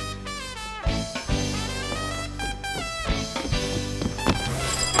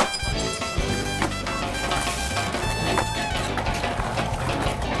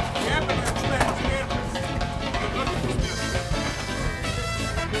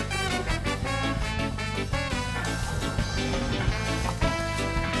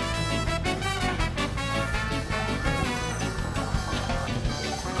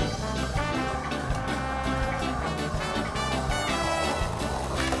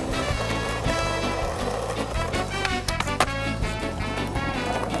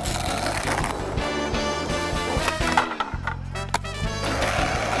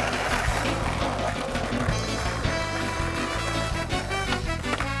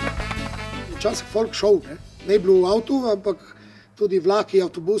 Včasih folk šel, ne je bilo v avtu, ampak tudi vlaki,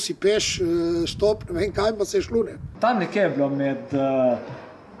 avtobusi, peš, stop, ne vem kaj, pa se je šlo, ne. Tam nekje je bilo med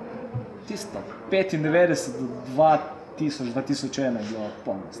tisto 95 do 2000-2001 je bilo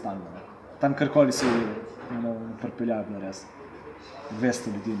polno stanje. Tam karkoli si pripeljal, bilo res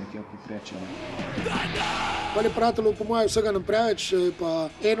 200 ljudi nekje poprečje. Pa je pratelo po mojem vsega nam preveč, pa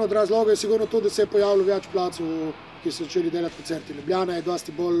en od razlogov je sigurno to, da se je pojavilo več placov, ki so začeli delati koncerti. Ljubljana je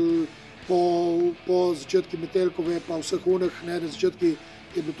dosti bolj po začetki Metelkove, pa vseh unah, na začetki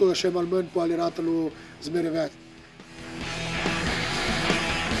je bilo to še malo manj, pa ali ratalo zmeraj več.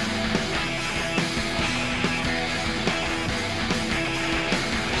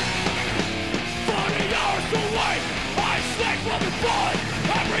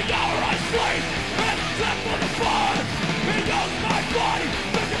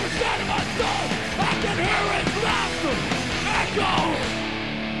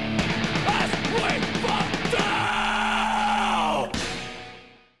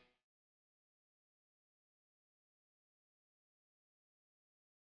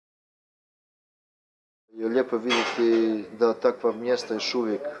 Lijepo je vidjeti da takva mjesta još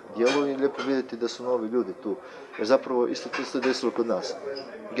uvijek djeluju i lijepo je vidjeti da su novi ljudi tu. Jer zapravo isto to se desilo kod nas.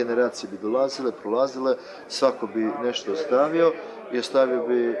 Generacije bi dolazile, prolazile, svako bi nešto ostavio i ostavio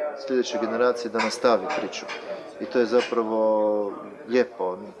bi sljedeće generacije da nastavi priču. I to je zapravo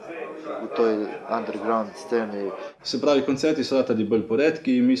lijepo v toj underground sceni. Se pravi, koncerti so ratali bolj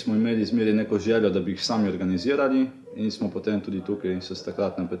poredki in mi smo imeli zmeraj neko željo, da bi jih sami organizirali in smo potem tudi tukaj s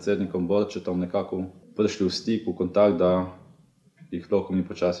takratnim predsednikom Borčetom nekako prišli v stik, v kontakt, da jih lahko mi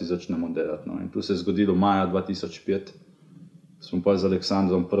počasi začnemo delati. No. In tu se je zgodilo maja 2005, smo pa z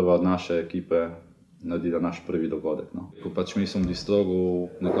Aleksandrom prva od naše ekipe naredila naš prvi dogodek. No. Ko pač mi smo bili strogo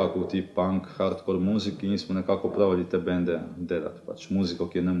nekako v tip punk, hardcore muziki in smo nekako pravili te bende delati, pač muziko,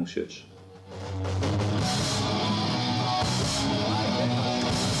 ki je nam všeč.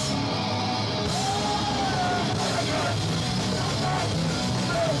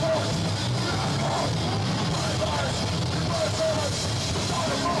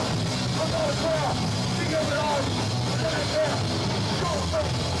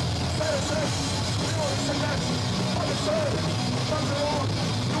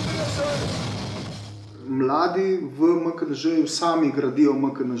 Mladi v MKNŽ-ju sami gradijo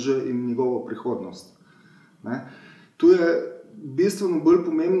MKNŽ in njegovo prihodnost. Tu je bistveno bolj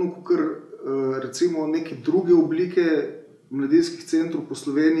pomembno, kot recimo neke druge oblike mladinskih centrov po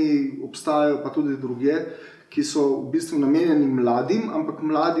Sloveniji obstajajo, pa tudi drugje, ki so v bistvu namenjeni mladim, ampak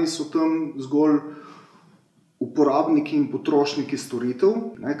mladi so tam zgolj uporabniki in potrošniki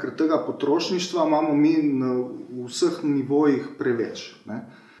storitev, ker tega potrošništva imamo mi na vseh nivojih preveč.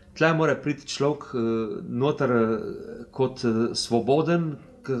 Tle mora priti človek noter kot svoboden,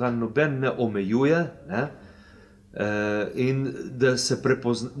 ki ga noben ne omejuje, ne? In da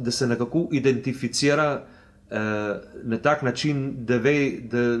se nekako identificira na tak način, da ve,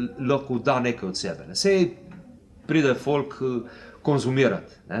 da lahko da nekaj od sebe. Ne? Sej pride folk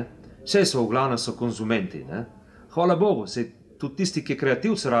konzumirati, ne? Sej so v glavnem so konzumenti. Ne? Hvala Bogu, sej tudi tisti, ki je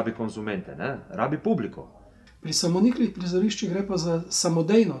kreativc, rabi konzumente, ne? Rabi publiko. Pri samoniklih prizoriščih gre pa za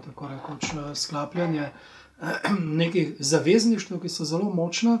samodejno, tako rekoč, sklapljanje nekih zavezništv, ki so zelo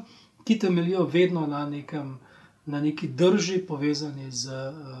močna, ki temeljijo vedno na neki drži povezani z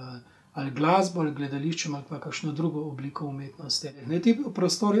ali glasbo, ali gledališčem, ali pa kakšno drugo obliko umetnosti. Ti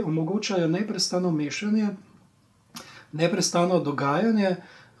prostori omogočajo neprestano mešanje, neprestano dogajanje,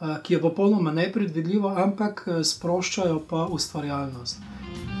 ki je popolnoma nepredvidljivo, ampak sproščajo pa ustvarjalnost.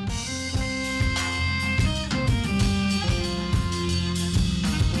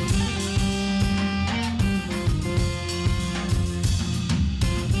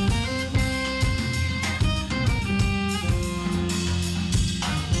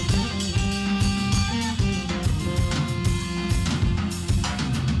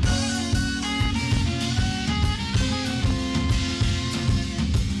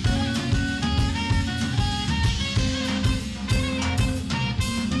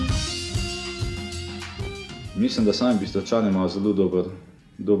 Mislim, da sami Bistričani imajo zelo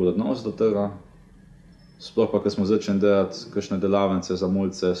dober odnos do tega. Sploh pa, ko smo začeli delati kakšne delavnice za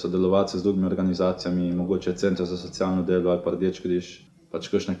mulce, sodelovati z drugimi organizacijami, mogoče Center za socialno delo ali pa Rdeči križ, pač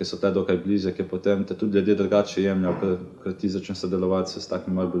kakšne, ki so te dokaj blizu, ki potem te tudi ljudje drugače jemljajo, ker ti začne sodelovati s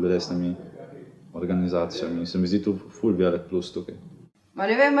takimi malo bolj resnimi organizacijami. Se mi zdi tu ful velik plus tukaj.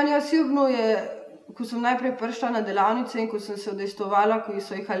 Ne vem, meni osebno je, ko sem najprej prišla na delavnice in ko sem se udejstvovala, ko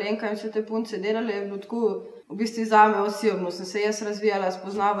so jih Alenka in vse te punce delali, je bilo tako, v bistvu zame osebno, sem se jaz razvijala,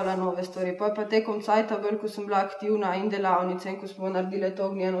 spoznavala nove stvari. Pa tekom cajta bolj, ko sem bila aktivna in delavnice in ko smo naredili to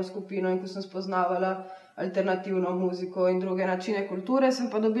ognjeno skupino in ko sem spoznavala alternativno muziko in druge načine kulture, sem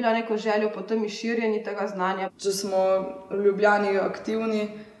pa dobila neko željo po tem širjenju tega znanja. Če smo v Ljubljani aktivni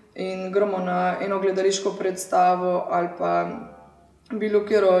in gremo na eno gledališko predstavo ali pa bilo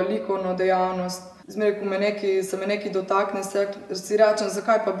katero likovno dejavnost, zmeraj, ko se me nekaj dotakne, si rečem,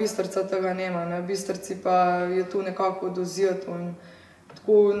 zakaj pa Bistrica tega nema, ne? Bistrici pa je tu nekako dovzeto in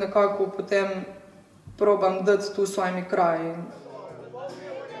tako nekako potem probam dati tu svojimi kraji.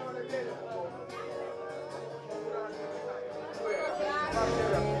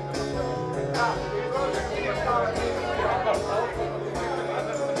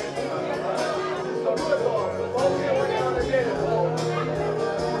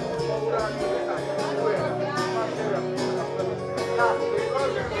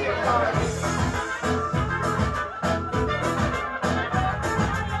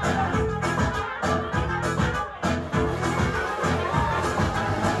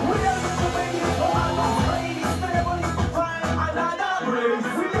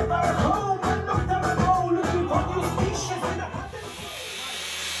 Looking for you.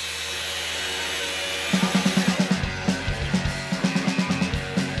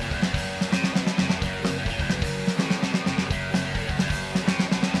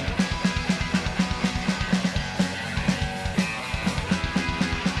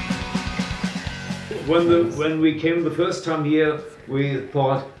 when we came the first time here, we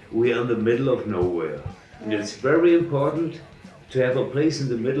thought we are in the middle of nowhere. And it's very important to have a place in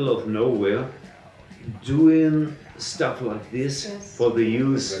the middle of nowhere doing stuff like this for the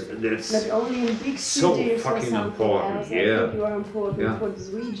youth. That's not only in big so cities fucking or important. else. Yeah. I think you are important for this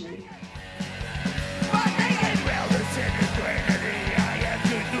region.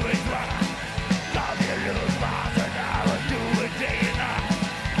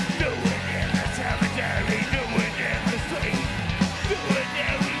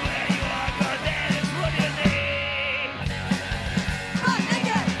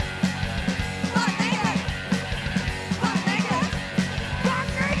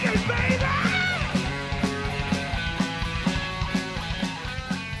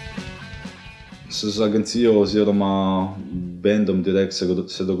 Z agencijo oziroma bendom direkt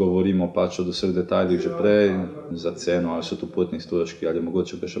se dogovorimo pač o vseh detajlih že prej, za ceno, ali so to potni stroški, ali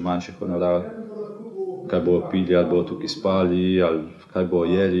mogoče še manjši honorar, kaj bojo pili, ali bojo tukaj spali, ali kaj bojo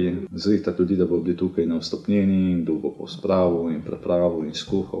jeli. Zrihtati ljudi, da bojo bili tukaj na vstopnini, kdo bo pospravil in prepravil in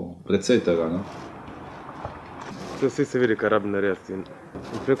skuhal. Precej tega, no? Vsi se vidi, kaj rabi narediti. In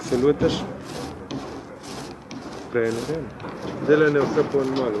preko se luteš, prej ne vem. Delanje vse po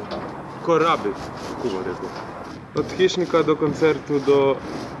malu. Ko rabi, kako bo rekel. Od hišnika do koncertu do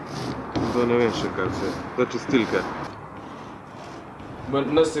ne vem še kaj vse, do čistilke.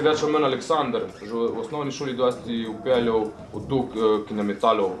 Nas je več ali manj Aleksandr, že v osnovni šoli dosti upeljal v Dug, ki nam je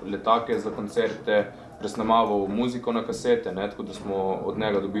talil letake za koncerte, presnemaval muziko na kasete, tako da smo od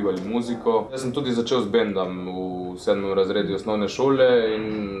njega dobivali muziko. Jaz sem tudi začel z bendom v 7. razredu osnovne šole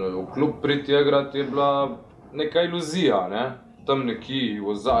in v klub priti igrati je bila neka iluzija, tam nekje v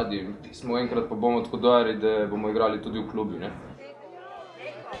ozadju. Smo enkrat pa bomo tako dali, da bomo igrali tudi v klubi.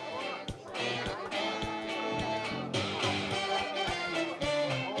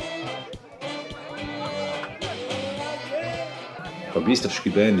 Pa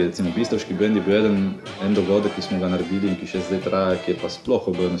bistriški bendi, recimo bistriški bendi je bil en dogodek, ki smo ga naredili in ki še zdaj traja, ki je pa sploh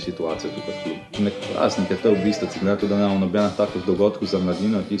obrnil situacijo tukaj v klubu. Nek praznik je to v Bistrici, glede tudi, da nemamo nobenih takih dogodkov za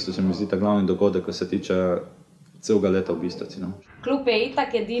mladino, isto se mi zdi ta glavni dogodek, ko se tiče celega leta v Bistrici. Klub je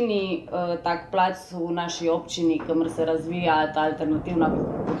itak edini tak plac v naši občini, kamor se razvija ta alternativna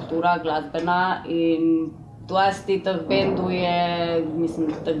kultura, glasbena in dosti teh bendov je, mislim,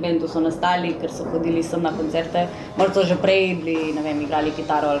 teh bendov so nastali, ker so hodili sem na koncerte. Malo so že prej bili, ne vem, igrali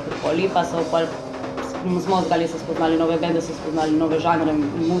kitaro ali karkoli, pa so z mozgali so spoznali nove bende, so spoznali nove žanre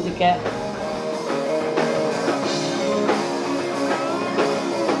muzike.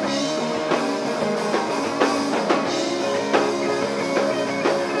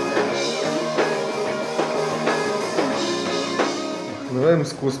 Ne vem,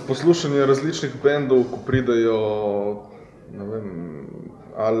 skozi poslušanje različnih bendov, ko pridejo, ne vem,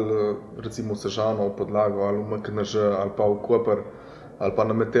 ali recimo v Sežano, v Podlago, ali v MKNŽ, ali pa v Koper, ali pa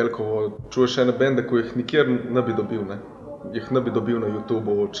na Metelkovo, čuješ ene bende, ko jih nikjer ne bi dobil, Jih ne bi dobil na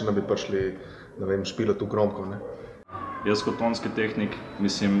YouTubu, če ne bi prišli, ne vem, špilati v Gromko, Jaz kot tonski tehnik,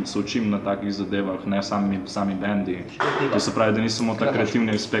 mislim, se učim na takih zadevah, ne sami bendi. To se pravi, da ni samo ta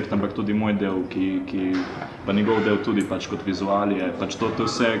kreativni aspekt, ampak tudi moj del, pa njegov del tudi pač kot vizual je. Pač to je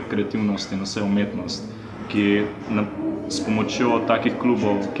vse kreativnost in vse umetnost, ki s pomočjo takih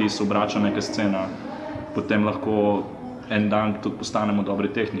klubov, ki se obrača neka scena, potem lahko en dan tudi postanemo dobri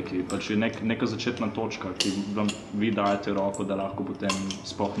tehniki. Pač je neka začetna točka, ki vam vi dajete roko, da lahko potem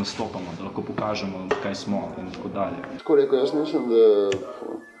sploh nastopamo, da lahko pokažemo, kaj smo in tako dalje. Tako rekel, jaz mislim, da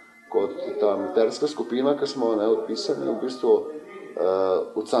kot ta amaterska skupina, ki smo odpisani, v bistvu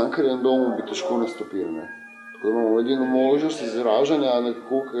v Cankarjem domu bi težko nastopili. Tako da imamo edino možnost izražanja,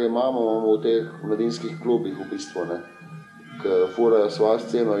 nekako, ki imamo v teh mladinskih klubih, v bistvu, ki furajo svojo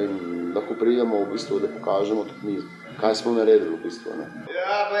sceno in lahko pridemo, v bistvu, da pokažemo tudi mi, kaj smo naredili, v bistvu.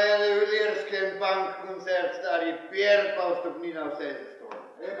 Ja, pa je v Ilirskem punk koncert, stari pier, pa vstopnina vse za stol.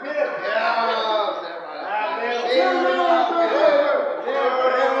 Pier? Ja, vse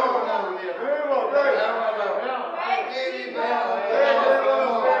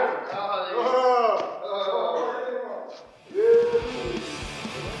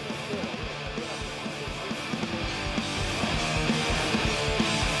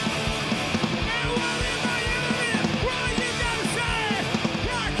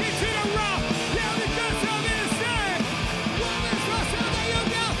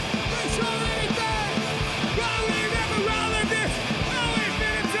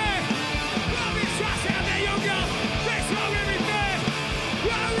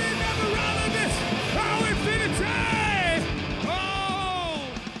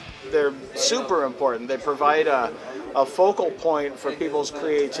They're super important. They provide a focal point for people's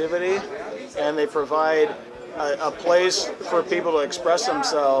creativity and they provide a place for people to express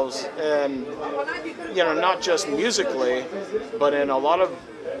themselves, and not just musically, but in a lot of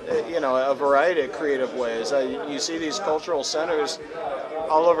a variety of creative ways. You see these cultural centers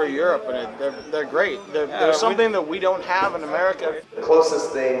all over Europe, and they're great. They're something that we don't have in America. The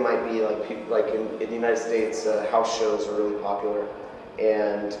closest thing might be like in the United States, house shows are really popular,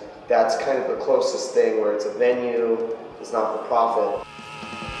 and that's kind of the closest thing where it's a venue, it's not for profit.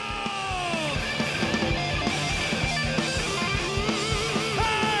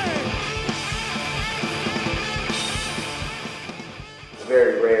 It's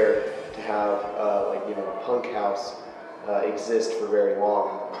very rare to have punk house exist for very long,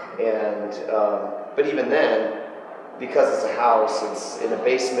 and but even then, because it's a house, it's in a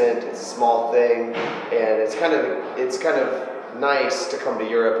basement, it's a small thing, and it's kind of nice to come to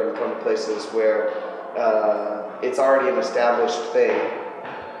Europe and come to places where it's already an established thing,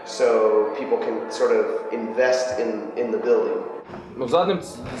 so people can sort of invest in the building. V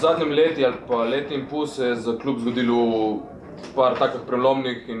zadnjem leti ali pa letni impuls se je za klub zgodilo par takih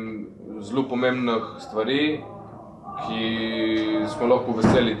prelomnih in zelo pomembnih stvari, ki smo lahko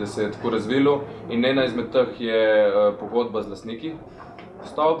veseli, da se je tako razvilo, in ena izmed teh je pogodba z lastniki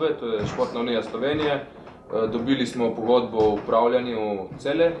stavbe, to je Športna unija Slovenije. Dobili smo pogodbo o upravljanju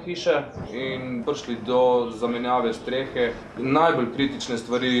cele hiše in prišli do zamenjave strehe. Najbolj kritične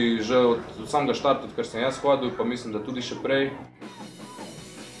stvari že od samega štarta, odkar sem jaz hodil, pa mislim, da tudi še prej.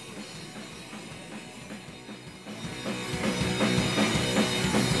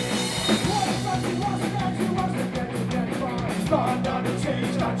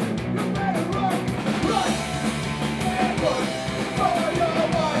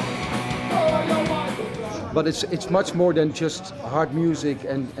 But it's much more than just hard music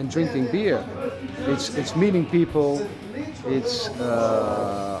and drinking beer. It's meeting people. It's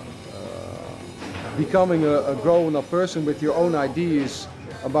becoming a grown-up person with your own ideas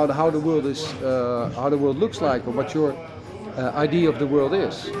about how the world looks like, or what your idea of the world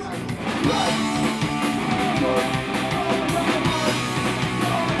is.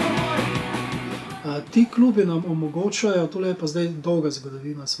 Ti klubi nam omogočajo, tole je pa zdaj dolga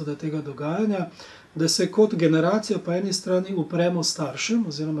zgodovina tega dogajanja, da se kot generacija po eni strani upremo staršem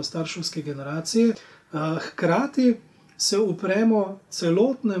oziroma starševske generacije, hkrati se upremo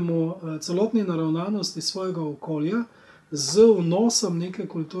celotni naravnanosti svojega okolja z vnosom neke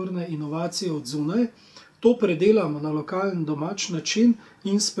kulturne inovacije od zunaj, to predelamo na lokalen domač način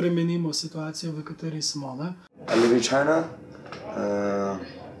in spremenimo situacijo, v kateri smo. I live in China.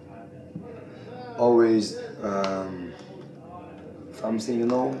 Always something,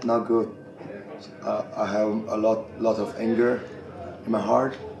 not good. I have a lot of anger in my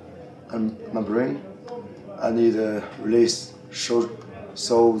heart and my brain. I need to release,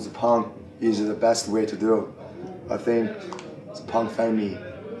 so the punk is the best way to do it. I think the punk found me,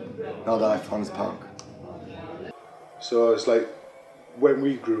 not that I found the punk. So it's like when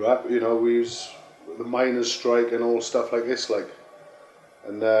we grew up, we was the miners' strike and all stuff like this,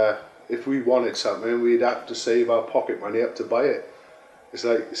 and if we wanted something, we'd have to save our pocket money up to buy it.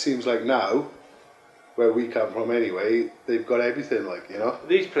 It seems like now, where we come from anyway, they've got everything,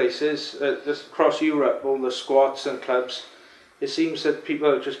 These places, just across Europe, all the squats and clubs, it seems that people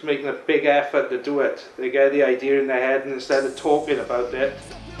are just making a big effort to do it. They get the idea in their head, and instead of talking about it,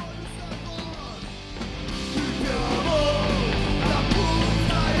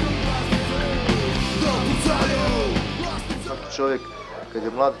 Čovjek kad je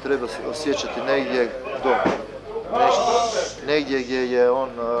mlad treba osjećati negdje doma, negdje gdje je on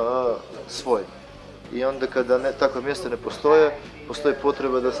svoj. I onda kada takva mjesta ne postoje, postoji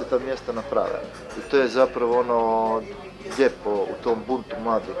potreba da se ta mjesta naprave. I to je zapravo ono lijepo u tom buntu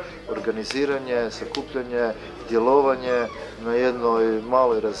mladih. Organiziranje, sakupljanje, djelovanje na jednoj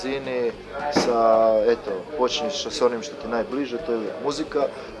maloj razini sa, počneš sa onim što ti najbliže, to je muzika,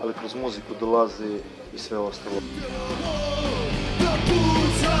 ali kroz muziku dolazi i sve ostalo.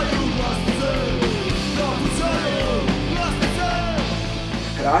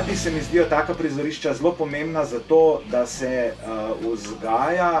 Hkrati se mi zdijo taka prizorišča zelo pomembna zato, da se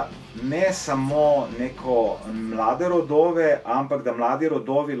vzgaja ne samo neko mlade rodove, ampak da mladi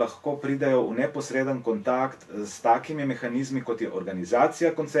rodovi lahko pridejo v neposreden kontakt s takimi mehanizmi, kot je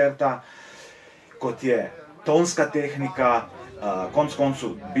organizacija koncerta, kot je tonska tehnika, konec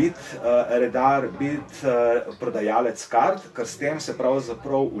koncu biti redar, biti prodajalec kart, ker s tem se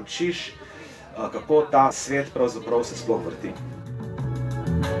pravzaprav učiš, kako ta svet pravzaprav se sploh vrti.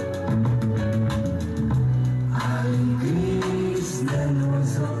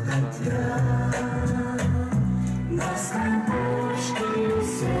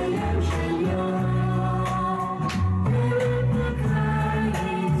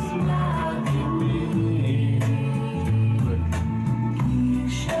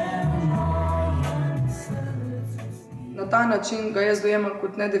 ta način ga jaz dojemam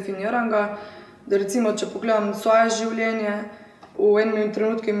kot nedefiniranega, da recimo, če pogledam svoje življenje, v enem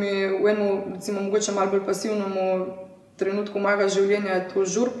trenutku v enem, recimo, mogoče malo bolj pasivnemu trenutku mojega življenja je to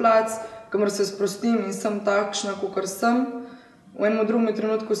žurplac, kamor se sprostim in sem takšna, kakor sem. V enem drugem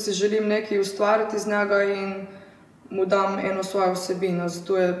trenutku si želim nekaj ustvariti iz njega in mu dam eno svojo vsebino,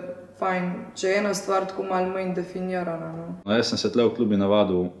 zato je fajn, če je ena stvar tako malo manj definirana. No, jaz sem se tle v klubi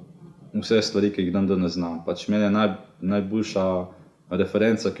navadil vse stvari, ki jih dan danes znam. Pač meni je najboljša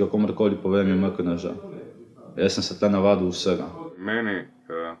referenca, ki jo komorkoli povem, je MKNŽ. Jaz sem se tle navadil vsega. Meni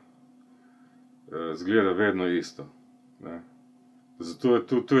zgleda vedno isto. Zato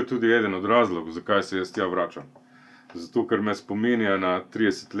je tudi eden od razlogov, zakaj se jaz tja vračam. Zato, ker me spominja na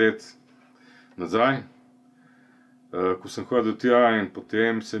 30 let nazaj, ko sem hodil tja in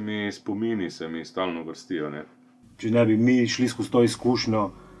potem se mi spomini stalno vrstijo. Če ne bi mi šli skozi to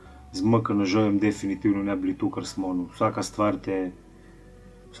izkušnjo z MKNŽ-jem, definitivno ne bi bili tu, kar smo. Vsaka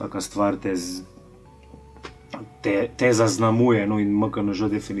stvar te zaznamuje in MKNŽ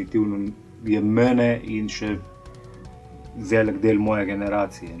definitivno je mene in še velik del moje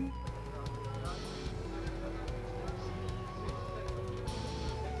generacije.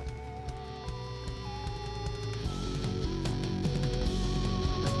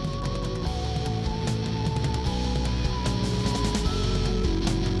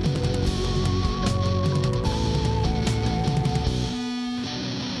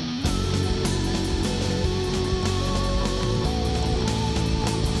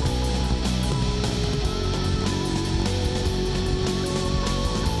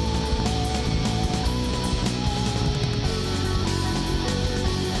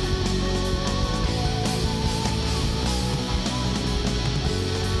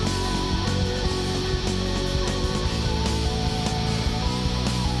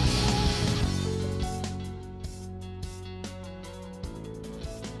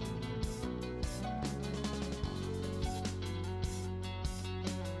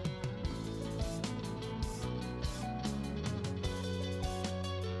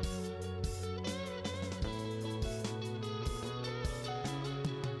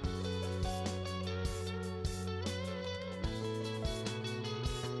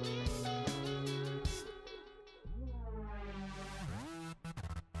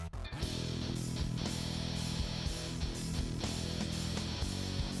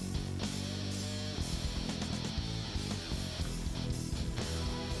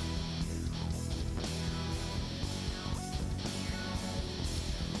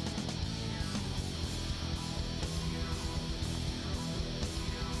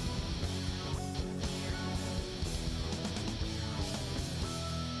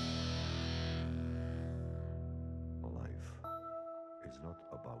 Not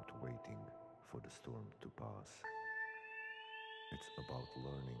about waiting for the storm to pass. It's about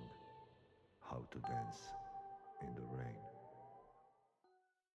learning how to dance